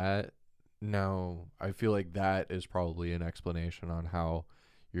now that Now, I feel like that is probably an explanation on how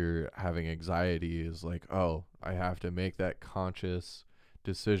you're having anxiety is like, oh, I have to make that conscious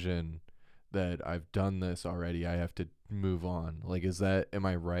decision that I've done this already. I have to move on. Like, am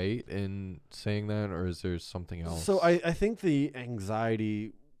I right in saying that, or is there something else? So I think the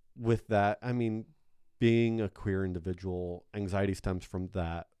anxiety with that, I mean, being a queer individual, anxiety stems from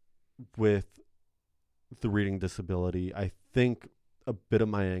that. With the reading disability, I think a bit of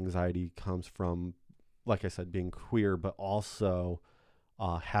my anxiety comes from, like I said, being queer, but also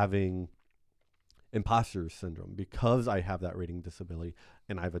having imposter syndrome. Because I have that reading disability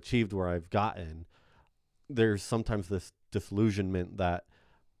and I've achieved where I've gotten, there's sometimes this disillusionment that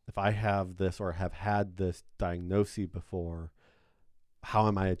if I have this or have had this diagnosis before, how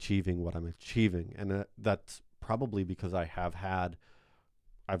am I achieving what I'm achieving? And that's probably because I've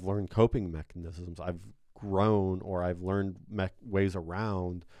learned coping mechanisms. I've grown, or I've learned ways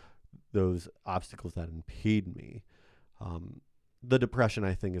around those obstacles that impede me. The depression,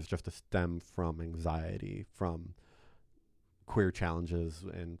 I think, is just a stem from anxiety, from queer challenges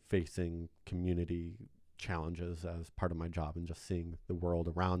and facing community challenges as part of my job and just seeing the world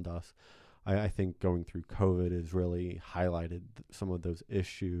around us. I think going through COVID has really highlighted some of those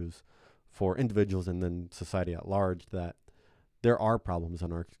issues for individuals and then society at large, that there are problems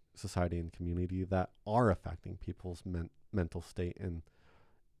in our society and community that are affecting people's mental state, and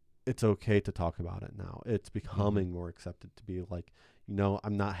it's okay to talk about it now. It's becoming more accepted to be like,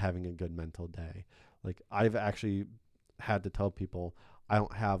 I'm not having a good mental day. Like, I've actually had to tell people, I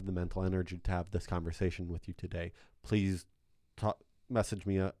don't have the mental energy to have this conversation with you today. Please message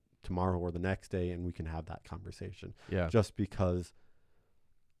me tomorrow or the next day and we can have that conversation. Yeah. Just because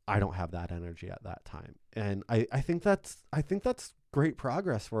I don't have that energy at that time. And I think that's great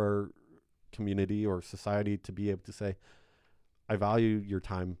progress for our community or society to be able to say, I value your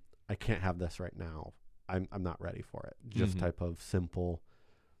time. I can't have this right now. I'm not ready for it. Just type of simple,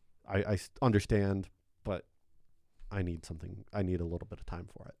 I understand, but I need a little bit of time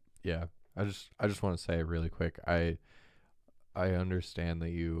for it. Yeah. I just want to say really quick, I understand that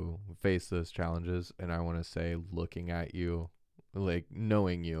you face those challenges, and I want to say, looking at you, like,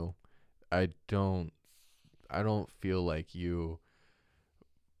 knowing you, I don't feel like you,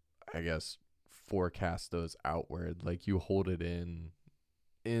 I guess, forecast those outward. Like, you hold it in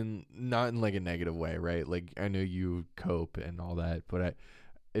not in like a negative way, right? Like, I know you cope and all that, but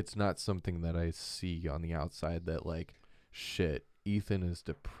it's not something that I see on the outside that, like, shit, Ethan is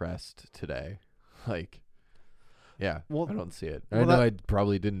depressed today. Like, yeah, well, I don't see it. I know I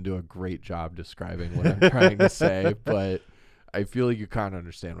probably didn't do a great job describing what I'm trying to say, but I feel like you kind of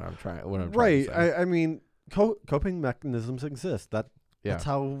understand what I'm trying to say. I mean, coping mechanisms exist. That's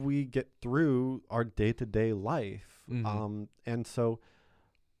how we get through our day-to-day life. And so,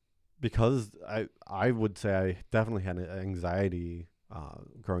 because I would say I definitely had anxiety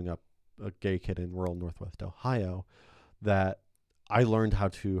growing up, a gay kid in rural Northwest Ohio, that I learned how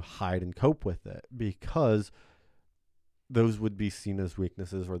to hide and cope with it, because those would be seen as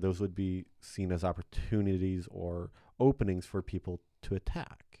weaknesses, or those would be seen as opportunities or openings for people to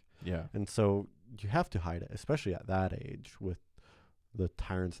attack. Yeah. And so you have to hide it, especially at that age with the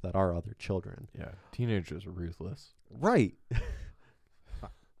tyrants that are other children. Yeah. Teenagers are ruthless. Right.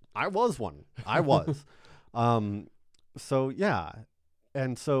 I was one. I was. So, yeah.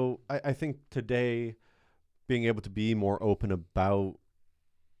 And so I think today, being able to be more open about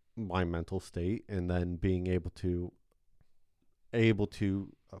my mental state, and then being able to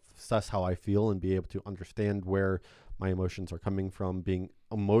assess how I feel and be able to understand where my emotions are coming from, being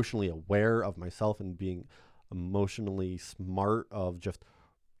emotionally aware of myself and being emotionally smart of just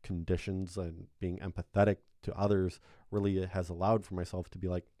conditions and being empathetic to others, really has allowed for myself to be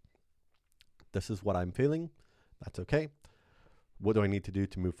like, this is what I'm feeling. That's okay. What do I need to do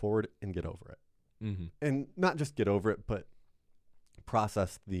to move forward and get over it? And not just get over it, but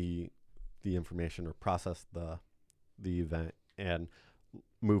process the information, or process the event and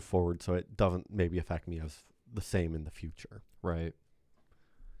move forward so it doesn't maybe affect me as the same in the future. Right.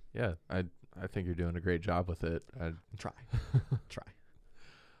 Yeah, I think you're doing a great job with it. Try.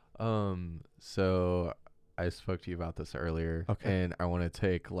 So I spoke to you about this earlier, and I want to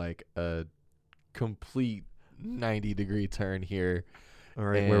take like a complete 90-degree turn here. All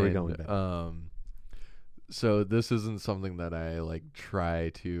right, where are we going, Ben? So this isn't something that I like try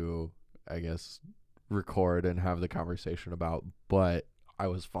to, I guess, record and have the conversation about, but I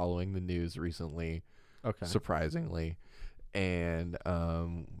was following the news recently, surprisingly, and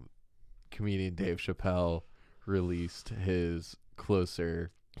comedian Dave Chappelle released his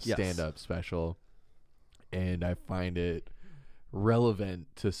Closer stand-up special, and I find it relevant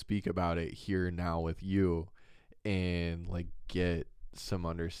to speak about it here now with you and like get some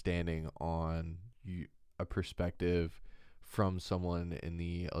understanding on a perspective from someone in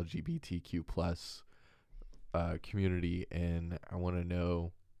the LGBTQ plus community, and I want to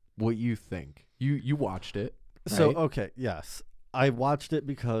know what you think. You watched it, right? So, okay, yes. I watched it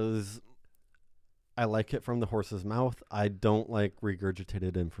because I like it from the horse's mouth. I don't like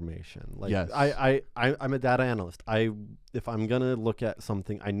regurgitated information. Like, Yes. I'm a data analyst. If I'm gonna look at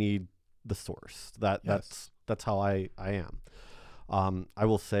something, I need the source. Yes. That's how I am. I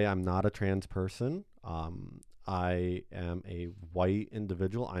will say I'm not a trans person. I am a white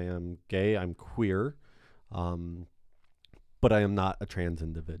individual. I am gay. I'm queer. But I am not a trans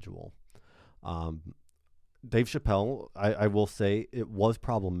individual. Dave Chappelle, I will say it was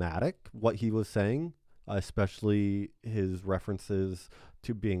problematic what he was saying, especially his references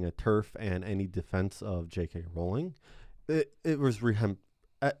to being a TERF and any defense of J.K. Rowling. It was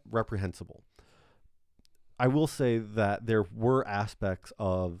reprehensible. I will say that there were aspects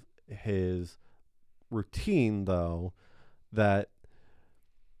of his routine, though, that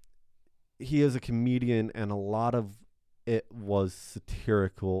he is a comedian, and a lot of it was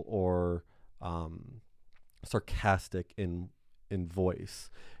satirical or sarcastic in voice,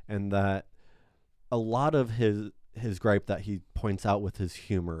 and that a lot of his gripe that he points out with his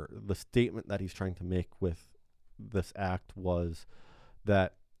humor, the statement that he's trying to make with this act, was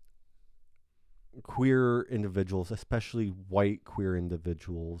that queer individuals, especially white queer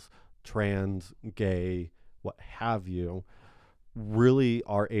individuals, trans, gay, what have you, really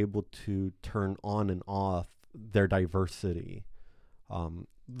are able to turn on and off their diversity,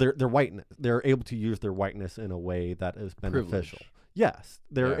 their whiteness. They're able to use their whiteness in a way that is beneficial. Privilege. Yes,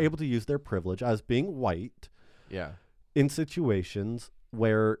 they're Yeah. able to use their privilege as being white Yeah. in situations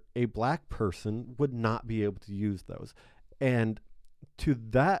where a black person would not be able to use those. And to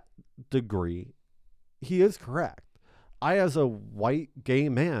that degree, he is correct. I, as a white gay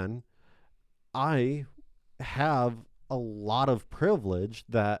man, I have a lot of privilege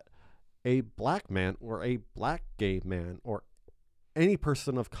that a black man or a black gay man or any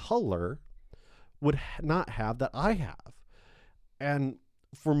person of color would not have that I have. And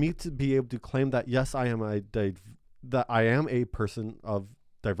for me to be able to claim that, yes, I am a person of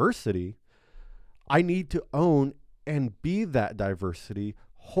diversity, I need to own and be that diversity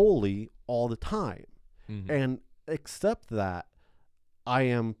wholly all the time, and accept that I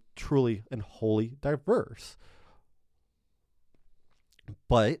am truly and wholly diverse.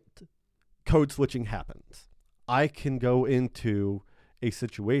 But code switching happens. I can go into a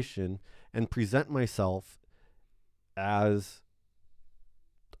situation and present myself as,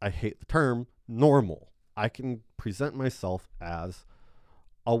 I hate the term, normal. I can present myself as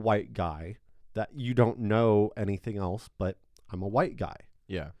a white guy that you don't know anything else, but I'm a white guy.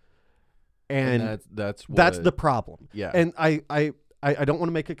 Yeah. And that's the problem. Yeah. And I don't want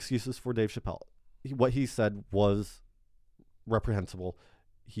to make excuses for Dave Chappelle. What he said was reprehensible.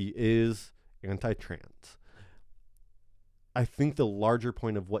 He is anti-trans. I think the larger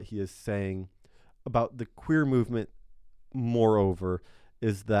point of what he is saying about the queer movement, moreover,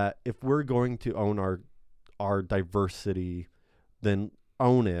 is that if we're going to own our diversity, then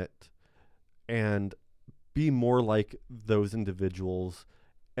own it and be more like those individuals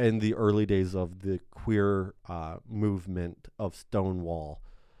in the early days of the queer movement of Stonewall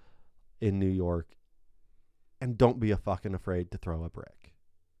in New York, and don't be fucking afraid to throw a brick.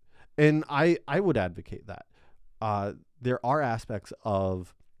 And I would advocate that. There are aspects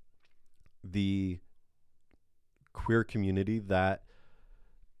of the queer community that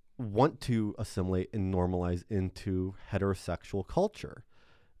want to assimilate and normalize into heterosexual culture.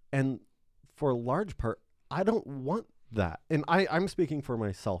 And for a large part, I don't want that. And I'm speaking for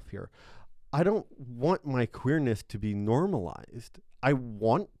myself here. I don't want my queerness to be normalized. I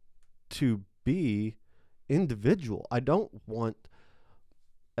want to be individual. I don't want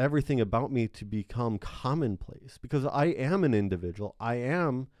everything about me to become commonplace, because I am an individual. I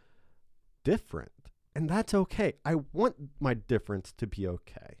am different, and that's okay. I want my difference to be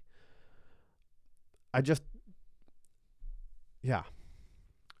okay. Yeah,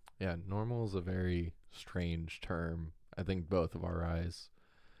 normal is a very strange term, I think, both of our eyes.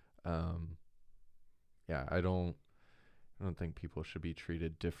 I don't think people should be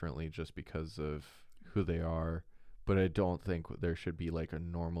treated differently just because of who they are, but I don't think there should be like a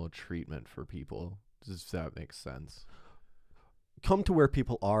normal treatment for people. Does that make sense? Come to where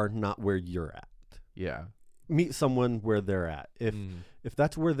people are, not where you're at. Yeah. Meet someone where they're at. If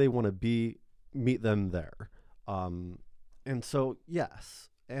that's where they want to be, meet them there. And so, yes.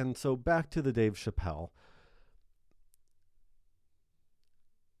 And so back to the Dave Chappelle.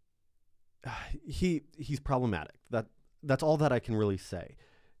 he's problematic. That's all that I can really say.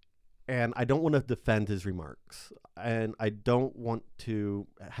 And I don't want to defend his remarks, and I don't want to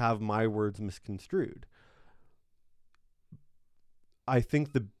have my words misconstrued. I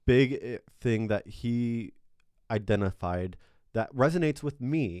think the big thing that he identified that resonates with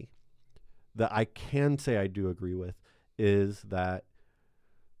me, that I can say I do agree with, is that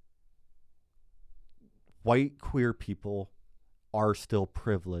white queer people are still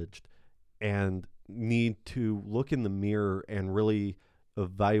privileged and need to look in the mirror and really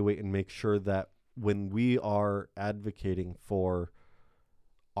evaluate and make sure that when we are advocating for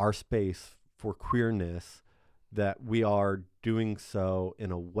our space, for queerness, that we are doing so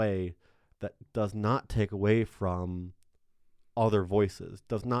in a way that does not take away from other voices,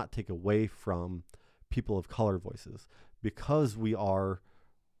 does not take away from people of color voices. Because we are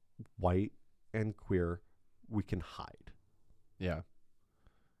white and queer, we can hide. Yeah.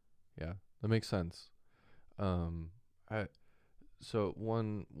 Yeah, that makes sense. So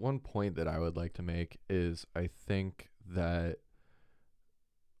one point that I would like to make is I think that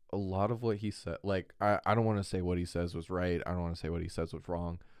a lot of what he said, like, I don't want to say what he says was right. I don't want to say what he says was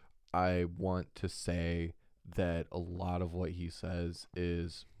wrong. I want to say that a lot of what he says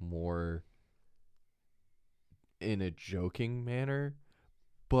is more in a joking manner,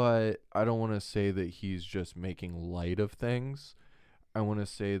 but I don't want to say that he's just making light of things. I want to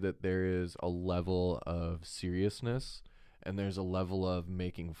say that there is a level of seriousness and there's a level of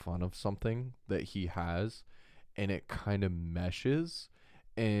making fun of something that he has, and it kind of meshes,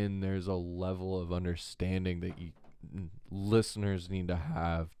 and there's a level of understanding that listeners need to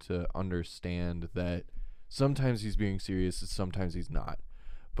have to understand that sometimes he's being serious and sometimes he's not.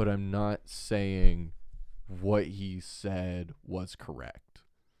 But I'm not saying what he said was correct.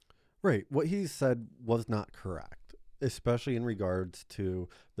 Right. What he said was not correct, especially in regards to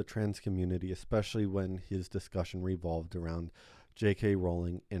the trans community, especially when his discussion revolved around J.K.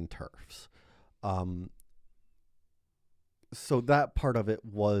 Rowling and TERFs. So that part of it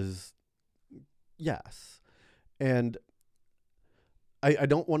was, yes. And I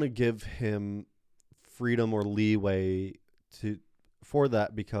don't want to give him freedom or leeway for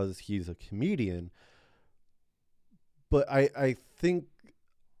that because he's a comedian. But I think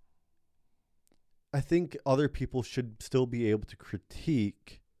other people should still be able to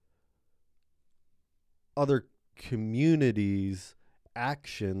critique other communities'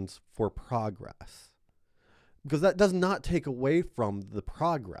 actions for progress, because that does not take away from the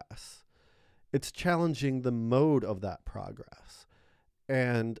progress. It's challenging the mode of that progress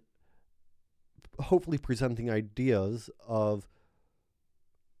and hopefully presenting ideas of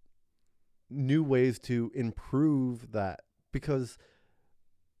new ways to improve that, because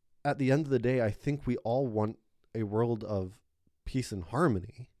at the end of the day, I think we all want a world of peace and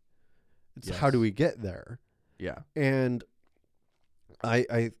harmony. It's Yes. How do we get there? Yeah. And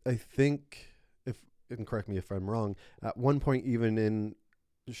I think, if, and correct me if I'm wrong, at one point even in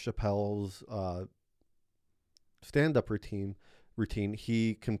Chappelle's stand-up routine,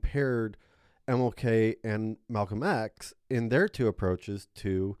 he compared MLK and Malcolm X in their two approaches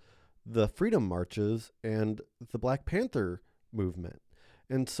to the freedom marches and the Black Panther movement.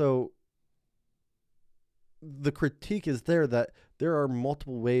 And so the critique is there that there are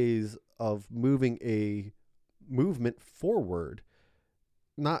multiple ways of moving a movement forward,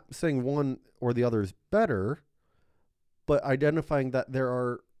 not saying one or the other is better, but identifying that there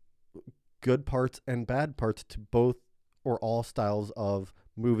are good parts and bad parts to both or all styles of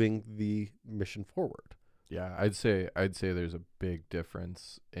moving the mission forward. Yeah, I'd say there's a big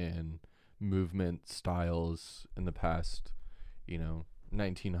difference in movement styles in the past,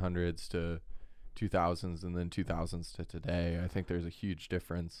 1900s to 2000s and then 2000s to today. I think there's a huge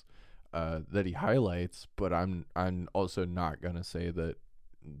difference that he highlights, but I'm also not going to say that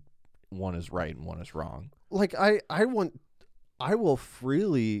one is right and one is wrong. Like I will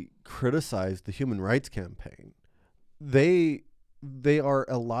freely criticize the Human Rights Campaign. They are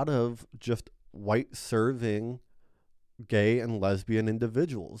a lot of just white serving gay and lesbian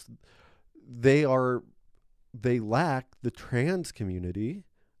individuals. They lack the trans community,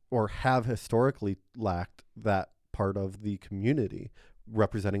 or have historically lacked that part of the community,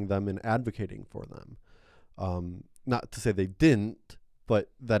 representing them and advocating for them. Not to say they didn't, but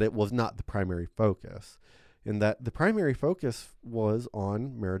that it was not the primary focus. And that the primary focus was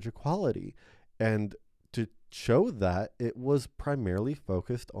on marriage equality. And to show that, it was primarily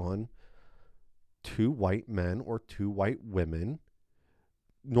focused on two white men or two white women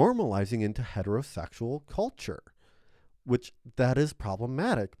normalizing into heterosexual culture, which that is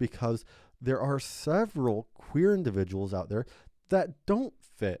problematic because there are several queer individuals out there that don't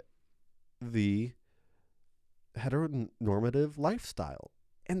fit the heteronormative lifestyle,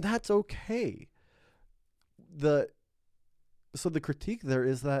 and that's okay. The critique there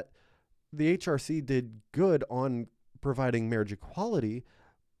is that the HRC did good on providing marriage equality,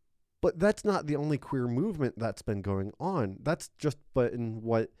 but that's not the only queer movement that's been going on. That's just but in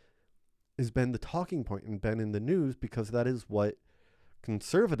what has been the talking point and been in the news, because that is what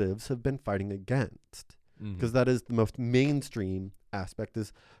conservatives have been fighting against. Because that is the most mainstream aspect,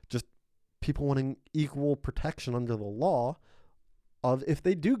 is just people wanting equal protection under the law of if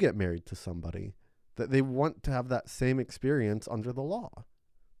they do get married to somebody, that they want to have that same experience under the law.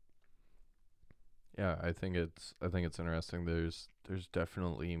 Yeah, I think it's interesting. There's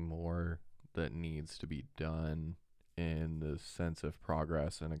definitely more that needs to be done in the sense of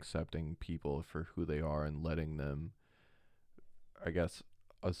progress and accepting people for who they are and letting them, I guess,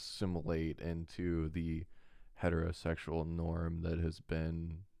 assimilate into the heterosexual norm that has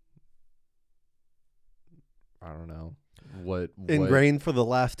been, I don't know, what ingrained for the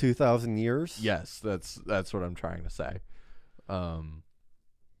last 2,000 years. Yes, that's what I'm trying to say.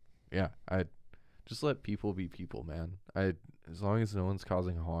 Yeah, I just let people be people, man. As long as no one's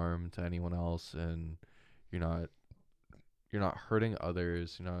causing harm to anyone else and you're not hurting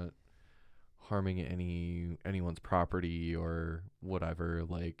others, you're not harming anyone's property or whatever,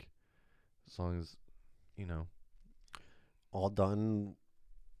 like, as long as, all done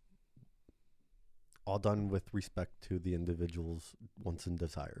with respect to the individual's wants and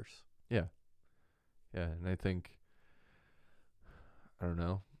desires. Yeah, and I think, I don't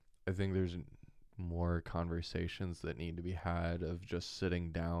know, I think there's more conversations that need to be had of just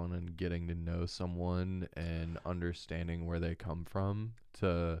sitting down and getting to know someone and understanding where they come from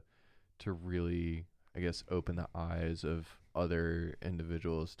to really, I guess, open the eyes of other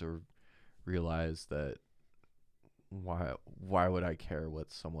individuals to realize that why would I care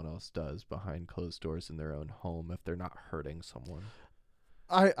what someone else does behind closed doors in their own home if they're not hurting someone?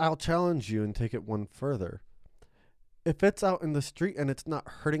 I'll challenge you and take it one further. If it's out in the street and it's not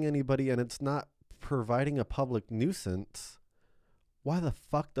hurting anybody and it's not providing a public nuisance, why the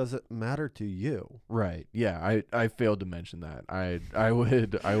fuck does it matter to you? Right. Yeah, I failed to mention that. I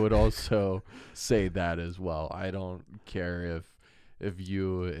would also say that as well. I don't care if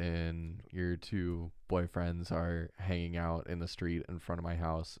you and your two boyfriends are hanging out in the street in front of my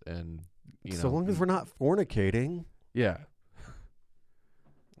house, and so long as we're not fornicating. Yeah.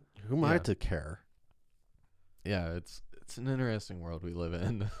 Who am I to care? Yeah, it's an interesting world we live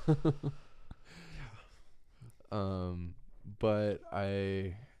in. But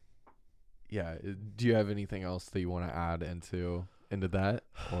do you have anything else that you want to add into that,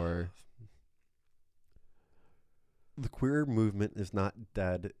 or? The queer movement is not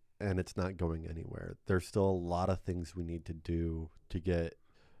dead and it's not going anywhere. There's still a lot of things we need to do to get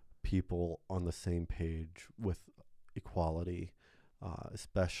people on the same page with equality,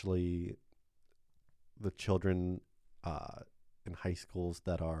 especially the children in high schools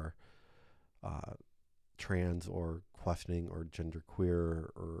that are trans or questioning or genderqueer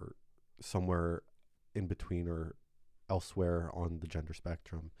or somewhere in between or elsewhere on the gender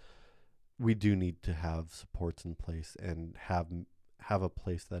spectrum. We do need to have supports in place and have a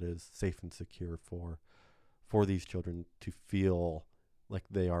place that is safe and secure for these children to feel like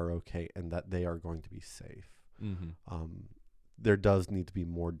they are okay and that they are going to be safe. There does need to be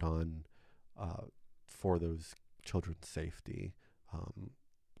more done for those children's safety,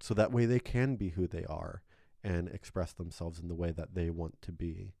 so that way they can be who they are and express themselves in the way that they want to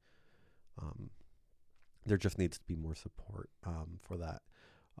be. There just needs to be more support for that.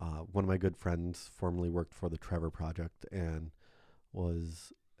 One of my good friends formerly worked for the Trevor Project and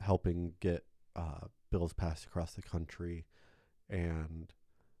was helping get bills passed across the country, and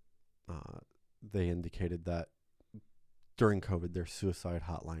they indicated that during COVID, their suicide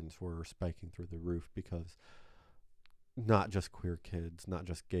hotlines were spiking through the roof because not just queer kids, not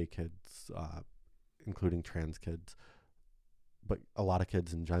just gay kids, including trans kids, but a lot of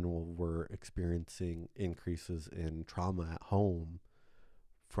kids in general were experiencing increases in trauma at home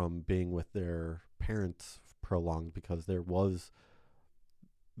from being with their parents prolonged, because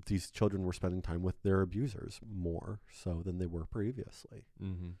these children were spending time with their abusers more so than they were previously.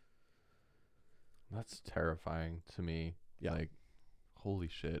 That's terrifying to me. Yeah. Like, holy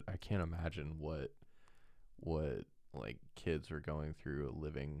shit, I can't imagine what like kids are going through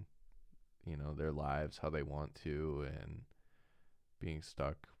living, their lives how they want to, and being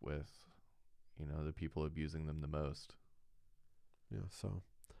stuck with, the people abusing them the most. Yeah, so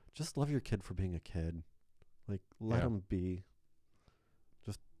just love your kid for being a kid. Like, let them be.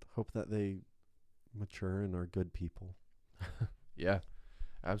 Just hope that they mature and are good people. Yeah.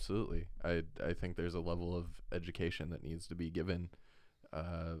 Absolutely. I think there's a level of education that needs to be given,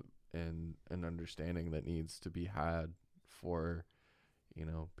 and an understanding that needs to be had for,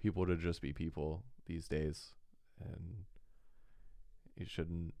 people to just be people these days. And you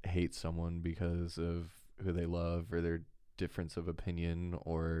shouldn't hate someone because of who they love or their difference of opinion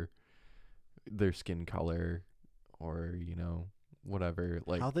or their skin color or, whatever.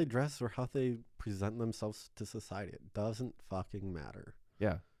 Like, How they dress or how they present themselves to society. It doesn't fucking matter.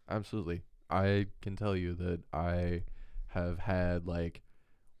 yeah, absolutely. I can tell you that I have had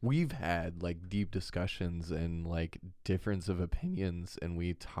we've had deep discussions and difference of opinions, and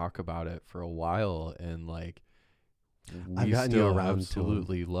we talk about it for a while, and I've we gotten you still around to 'em.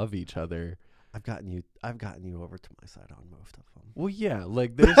 absolutely love each other. I've gotten you over to my side on most of them. Well, yeah,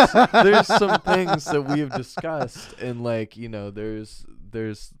 there's some things that we have discussed, and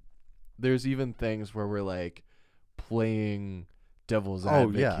there's even things where we're playing devil's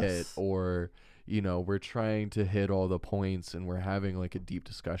advocate, yes. or we're trying to hit all the points, and we're having a deep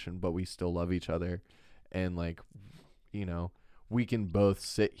discussion, but we still love each other, and we can both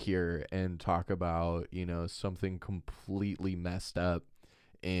sit here and talk about something completely messed up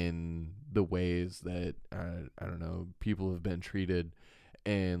in the ways that I don't know, people have been treated,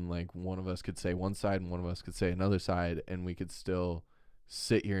 and one of us could say one side and one of us could say another side, and we could still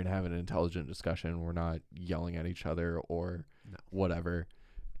sit here and have an intelligent discussion. We're not yelling at each other or whatever.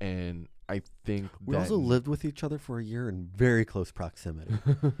 And I think we also lived with each other for a year in very close proximity.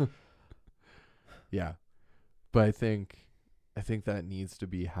 Yeah, but I think that needs to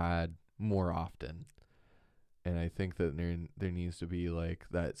be had more often. And I think that there needs to be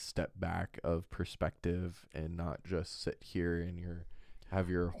that step back of perspective, and not just sit here and have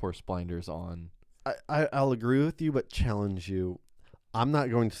your horse blinders on. I'll agree with you, but challenge you. I'm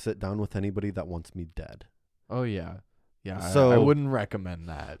not going to sit down with anybody that wants me dead. Oh yeah. Yeah. So I wouldn't recommend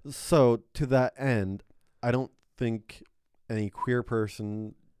that. So to that end, I don't think any queer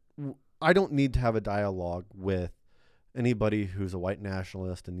person, I don't need to have a dialogue with anybody who's a white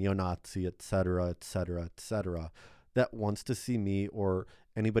nationalist, a neo-Nazi, et cetera, that wants to see me, or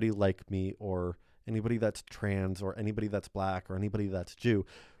anybody like me, or anybody that's trans, or anybody that's black, or anybody that's Jew.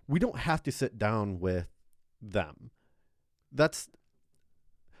 We don't have to sit down with them.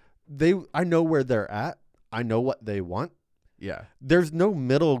 I know where they're at. I know what they want. Yeah. There's no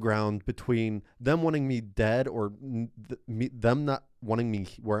middle ground between them wanting me dead or them not wanting me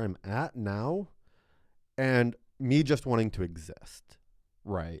where I'm at now, and me just wanting to exist.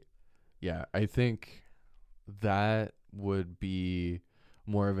 Right. Yeah. I think that would be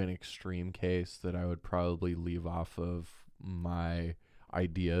more of an extreme case that I would probably leave off of my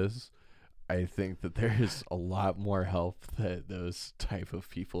ideas. I think that there's a lot more help that those type of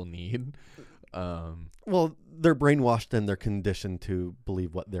people need. Well, they're brainwashed and they're conditioned to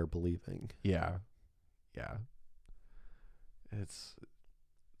believe what they're believing. Yeah. Yeah. It's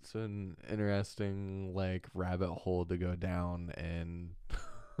an interesting rabbit hole to go down, and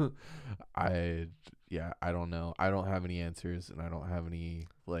I don't know. I don't have any answers, and I don't have any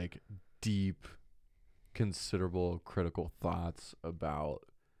deep, considerable, critical thoughts about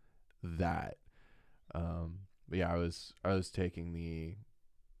that. But yeah, I was taking the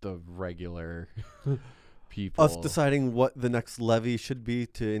regular people. Us deciding what the next levy should be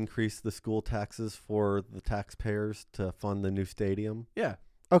to increase the school taxes for the taxpayers to fund the new stadium. Yeah.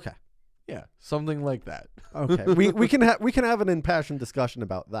 Okay. Yeah, something like that. Okay. we can have an impassioned discussion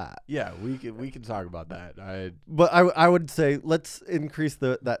about that. Yeah, we can talk about that. But I would say let's increase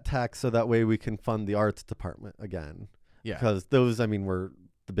that tax so that way we can fund the arts department again. Yeah. Because those, were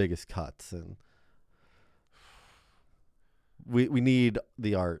the biggest cuts, and we need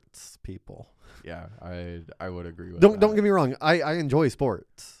the arts people. Yeah, I would agree with Don't that. get me wrong. I enjoy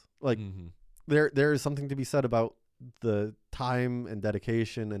sports. Mm-hmm. There is something to be said about the time and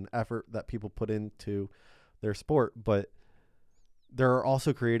dedication and effort that people put into their sport, but there are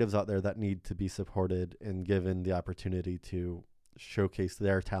also creatives out there that need to be supported and given the opportunity to showcase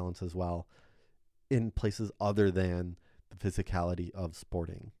their talents as well in places other than the physicality of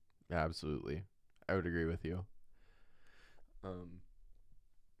sporting. Absolutely. I would agree with you.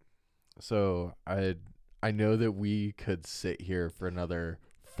 So I know that we could sit here for another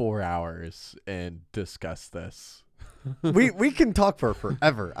 4 hours and discuss this. we can talk for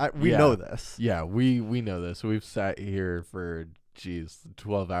forever. We know this. Yeah, we know this. We've sat here for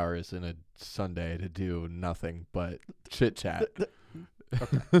 12 hours in a Sunday to do nothing but chit chat.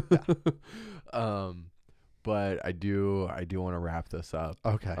 Okay. Yeah. But I do want to wrap this up.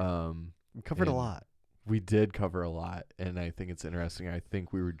 Okay. We covered a lot. We did cover a lot, and I think it's interesting. I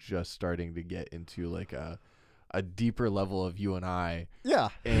think we were just starting to get into a deeper level of you and I, Yeah.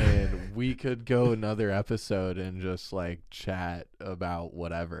 and we could go another episode and just like chat about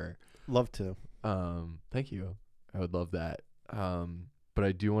whatever. Love to. Thank you. I would love that. But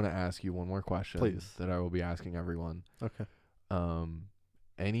I do want to ask you one more question. Please. That I will be asking everyone. Okay.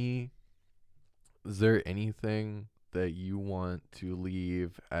 Is there anything that you want to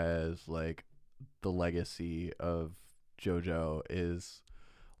leave as like the legacy of JoJo? Is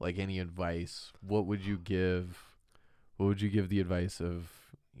like any advice? What would you give the advice of,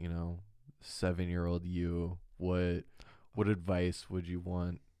 7-year-old you? What advice would you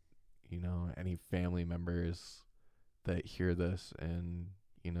want, any family members that hear this and,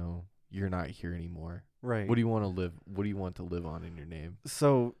 you're not here anymore? Right. What do you want to live on in your name?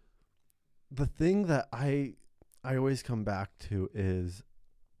 So the thing that I always come back to is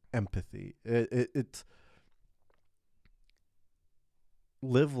empathy. It's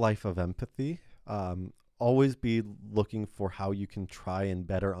live life of empathy. Always be looking for how you can try and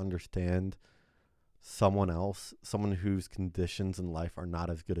better understand someone else, someone whose conditions in life are not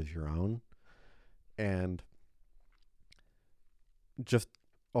as good as your own. And just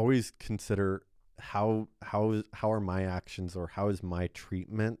always consider how are my actions, or how is my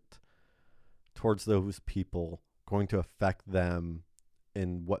treatment towards those people going to affect them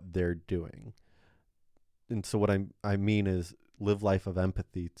in what they're doing. And so what I mean is live life of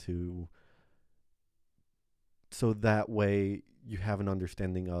empathy so that way you have an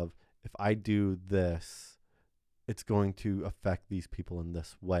understanding of, if I do this, it's going to affect these people in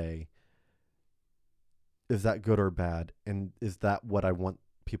this way. Is that good or bad? And is that what I want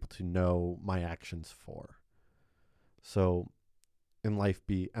people to know my actions for? So in life,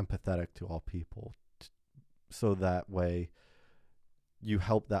 be empathetic to all people, so that way you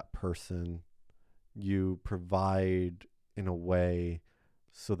help that person, you provide in a way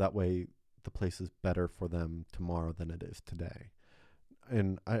so that way the place is better for them tomorrow than it is today.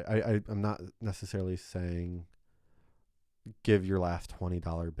 And I'm not necessarily saying give your last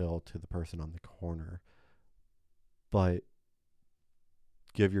 $20 bill to the person on the corner, but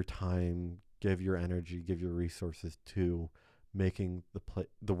give your time, give your energy, give your resources to making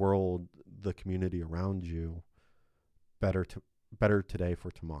the world, the community around you better today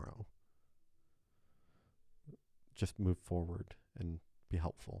for tomorrow. Just move forward and be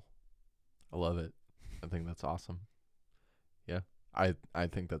helpful. I love it. I think that's awesome. Yeah. I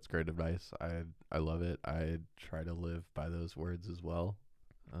think that's great advice. I love it. I try to live by those words as well.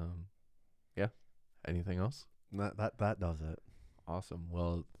 Yeah. Anything else? That does it. Awesome.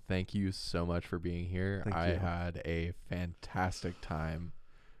 Well, thank you so much for being here. Thank I you. had a fantastic time.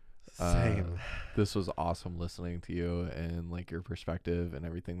 Same. This was awesome listening to you and like your perspective and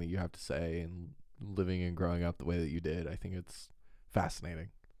everything that you have to say, and living and growing up the way that you did. I think it's fascinating.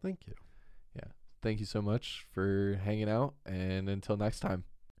 Thank you. Yeah. Thank you so much for hanging out, and until next time.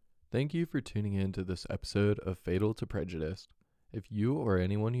 Thank you for tuning in to this episode of Fatal to Prejudice. If you or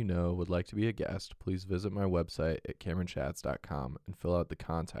anyone you know would like to be a guest, please visit my website at CameronChats.com and fill out the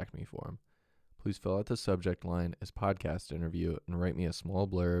contact me form. Please fill out the subject line as podcast interview and write me a small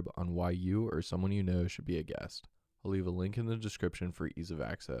blurb on why you or someone you know should be a guest. I'll leave a link in the description for ease of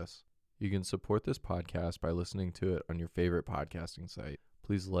access. You can support this podcast by listening to it on your favorite podcasting site.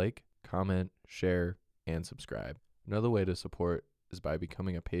 Please like, comment, share, and subscribe. Another way to support is by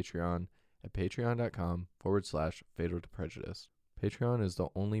becoming a Patreon at patreon.com/Fatal to Prejudice. Patreon is the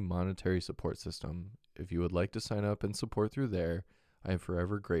only monetary support system. If you would like to sign up and support through there, I am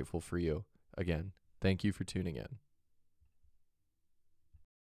forever grateful for you. Again, thank you for tuning in.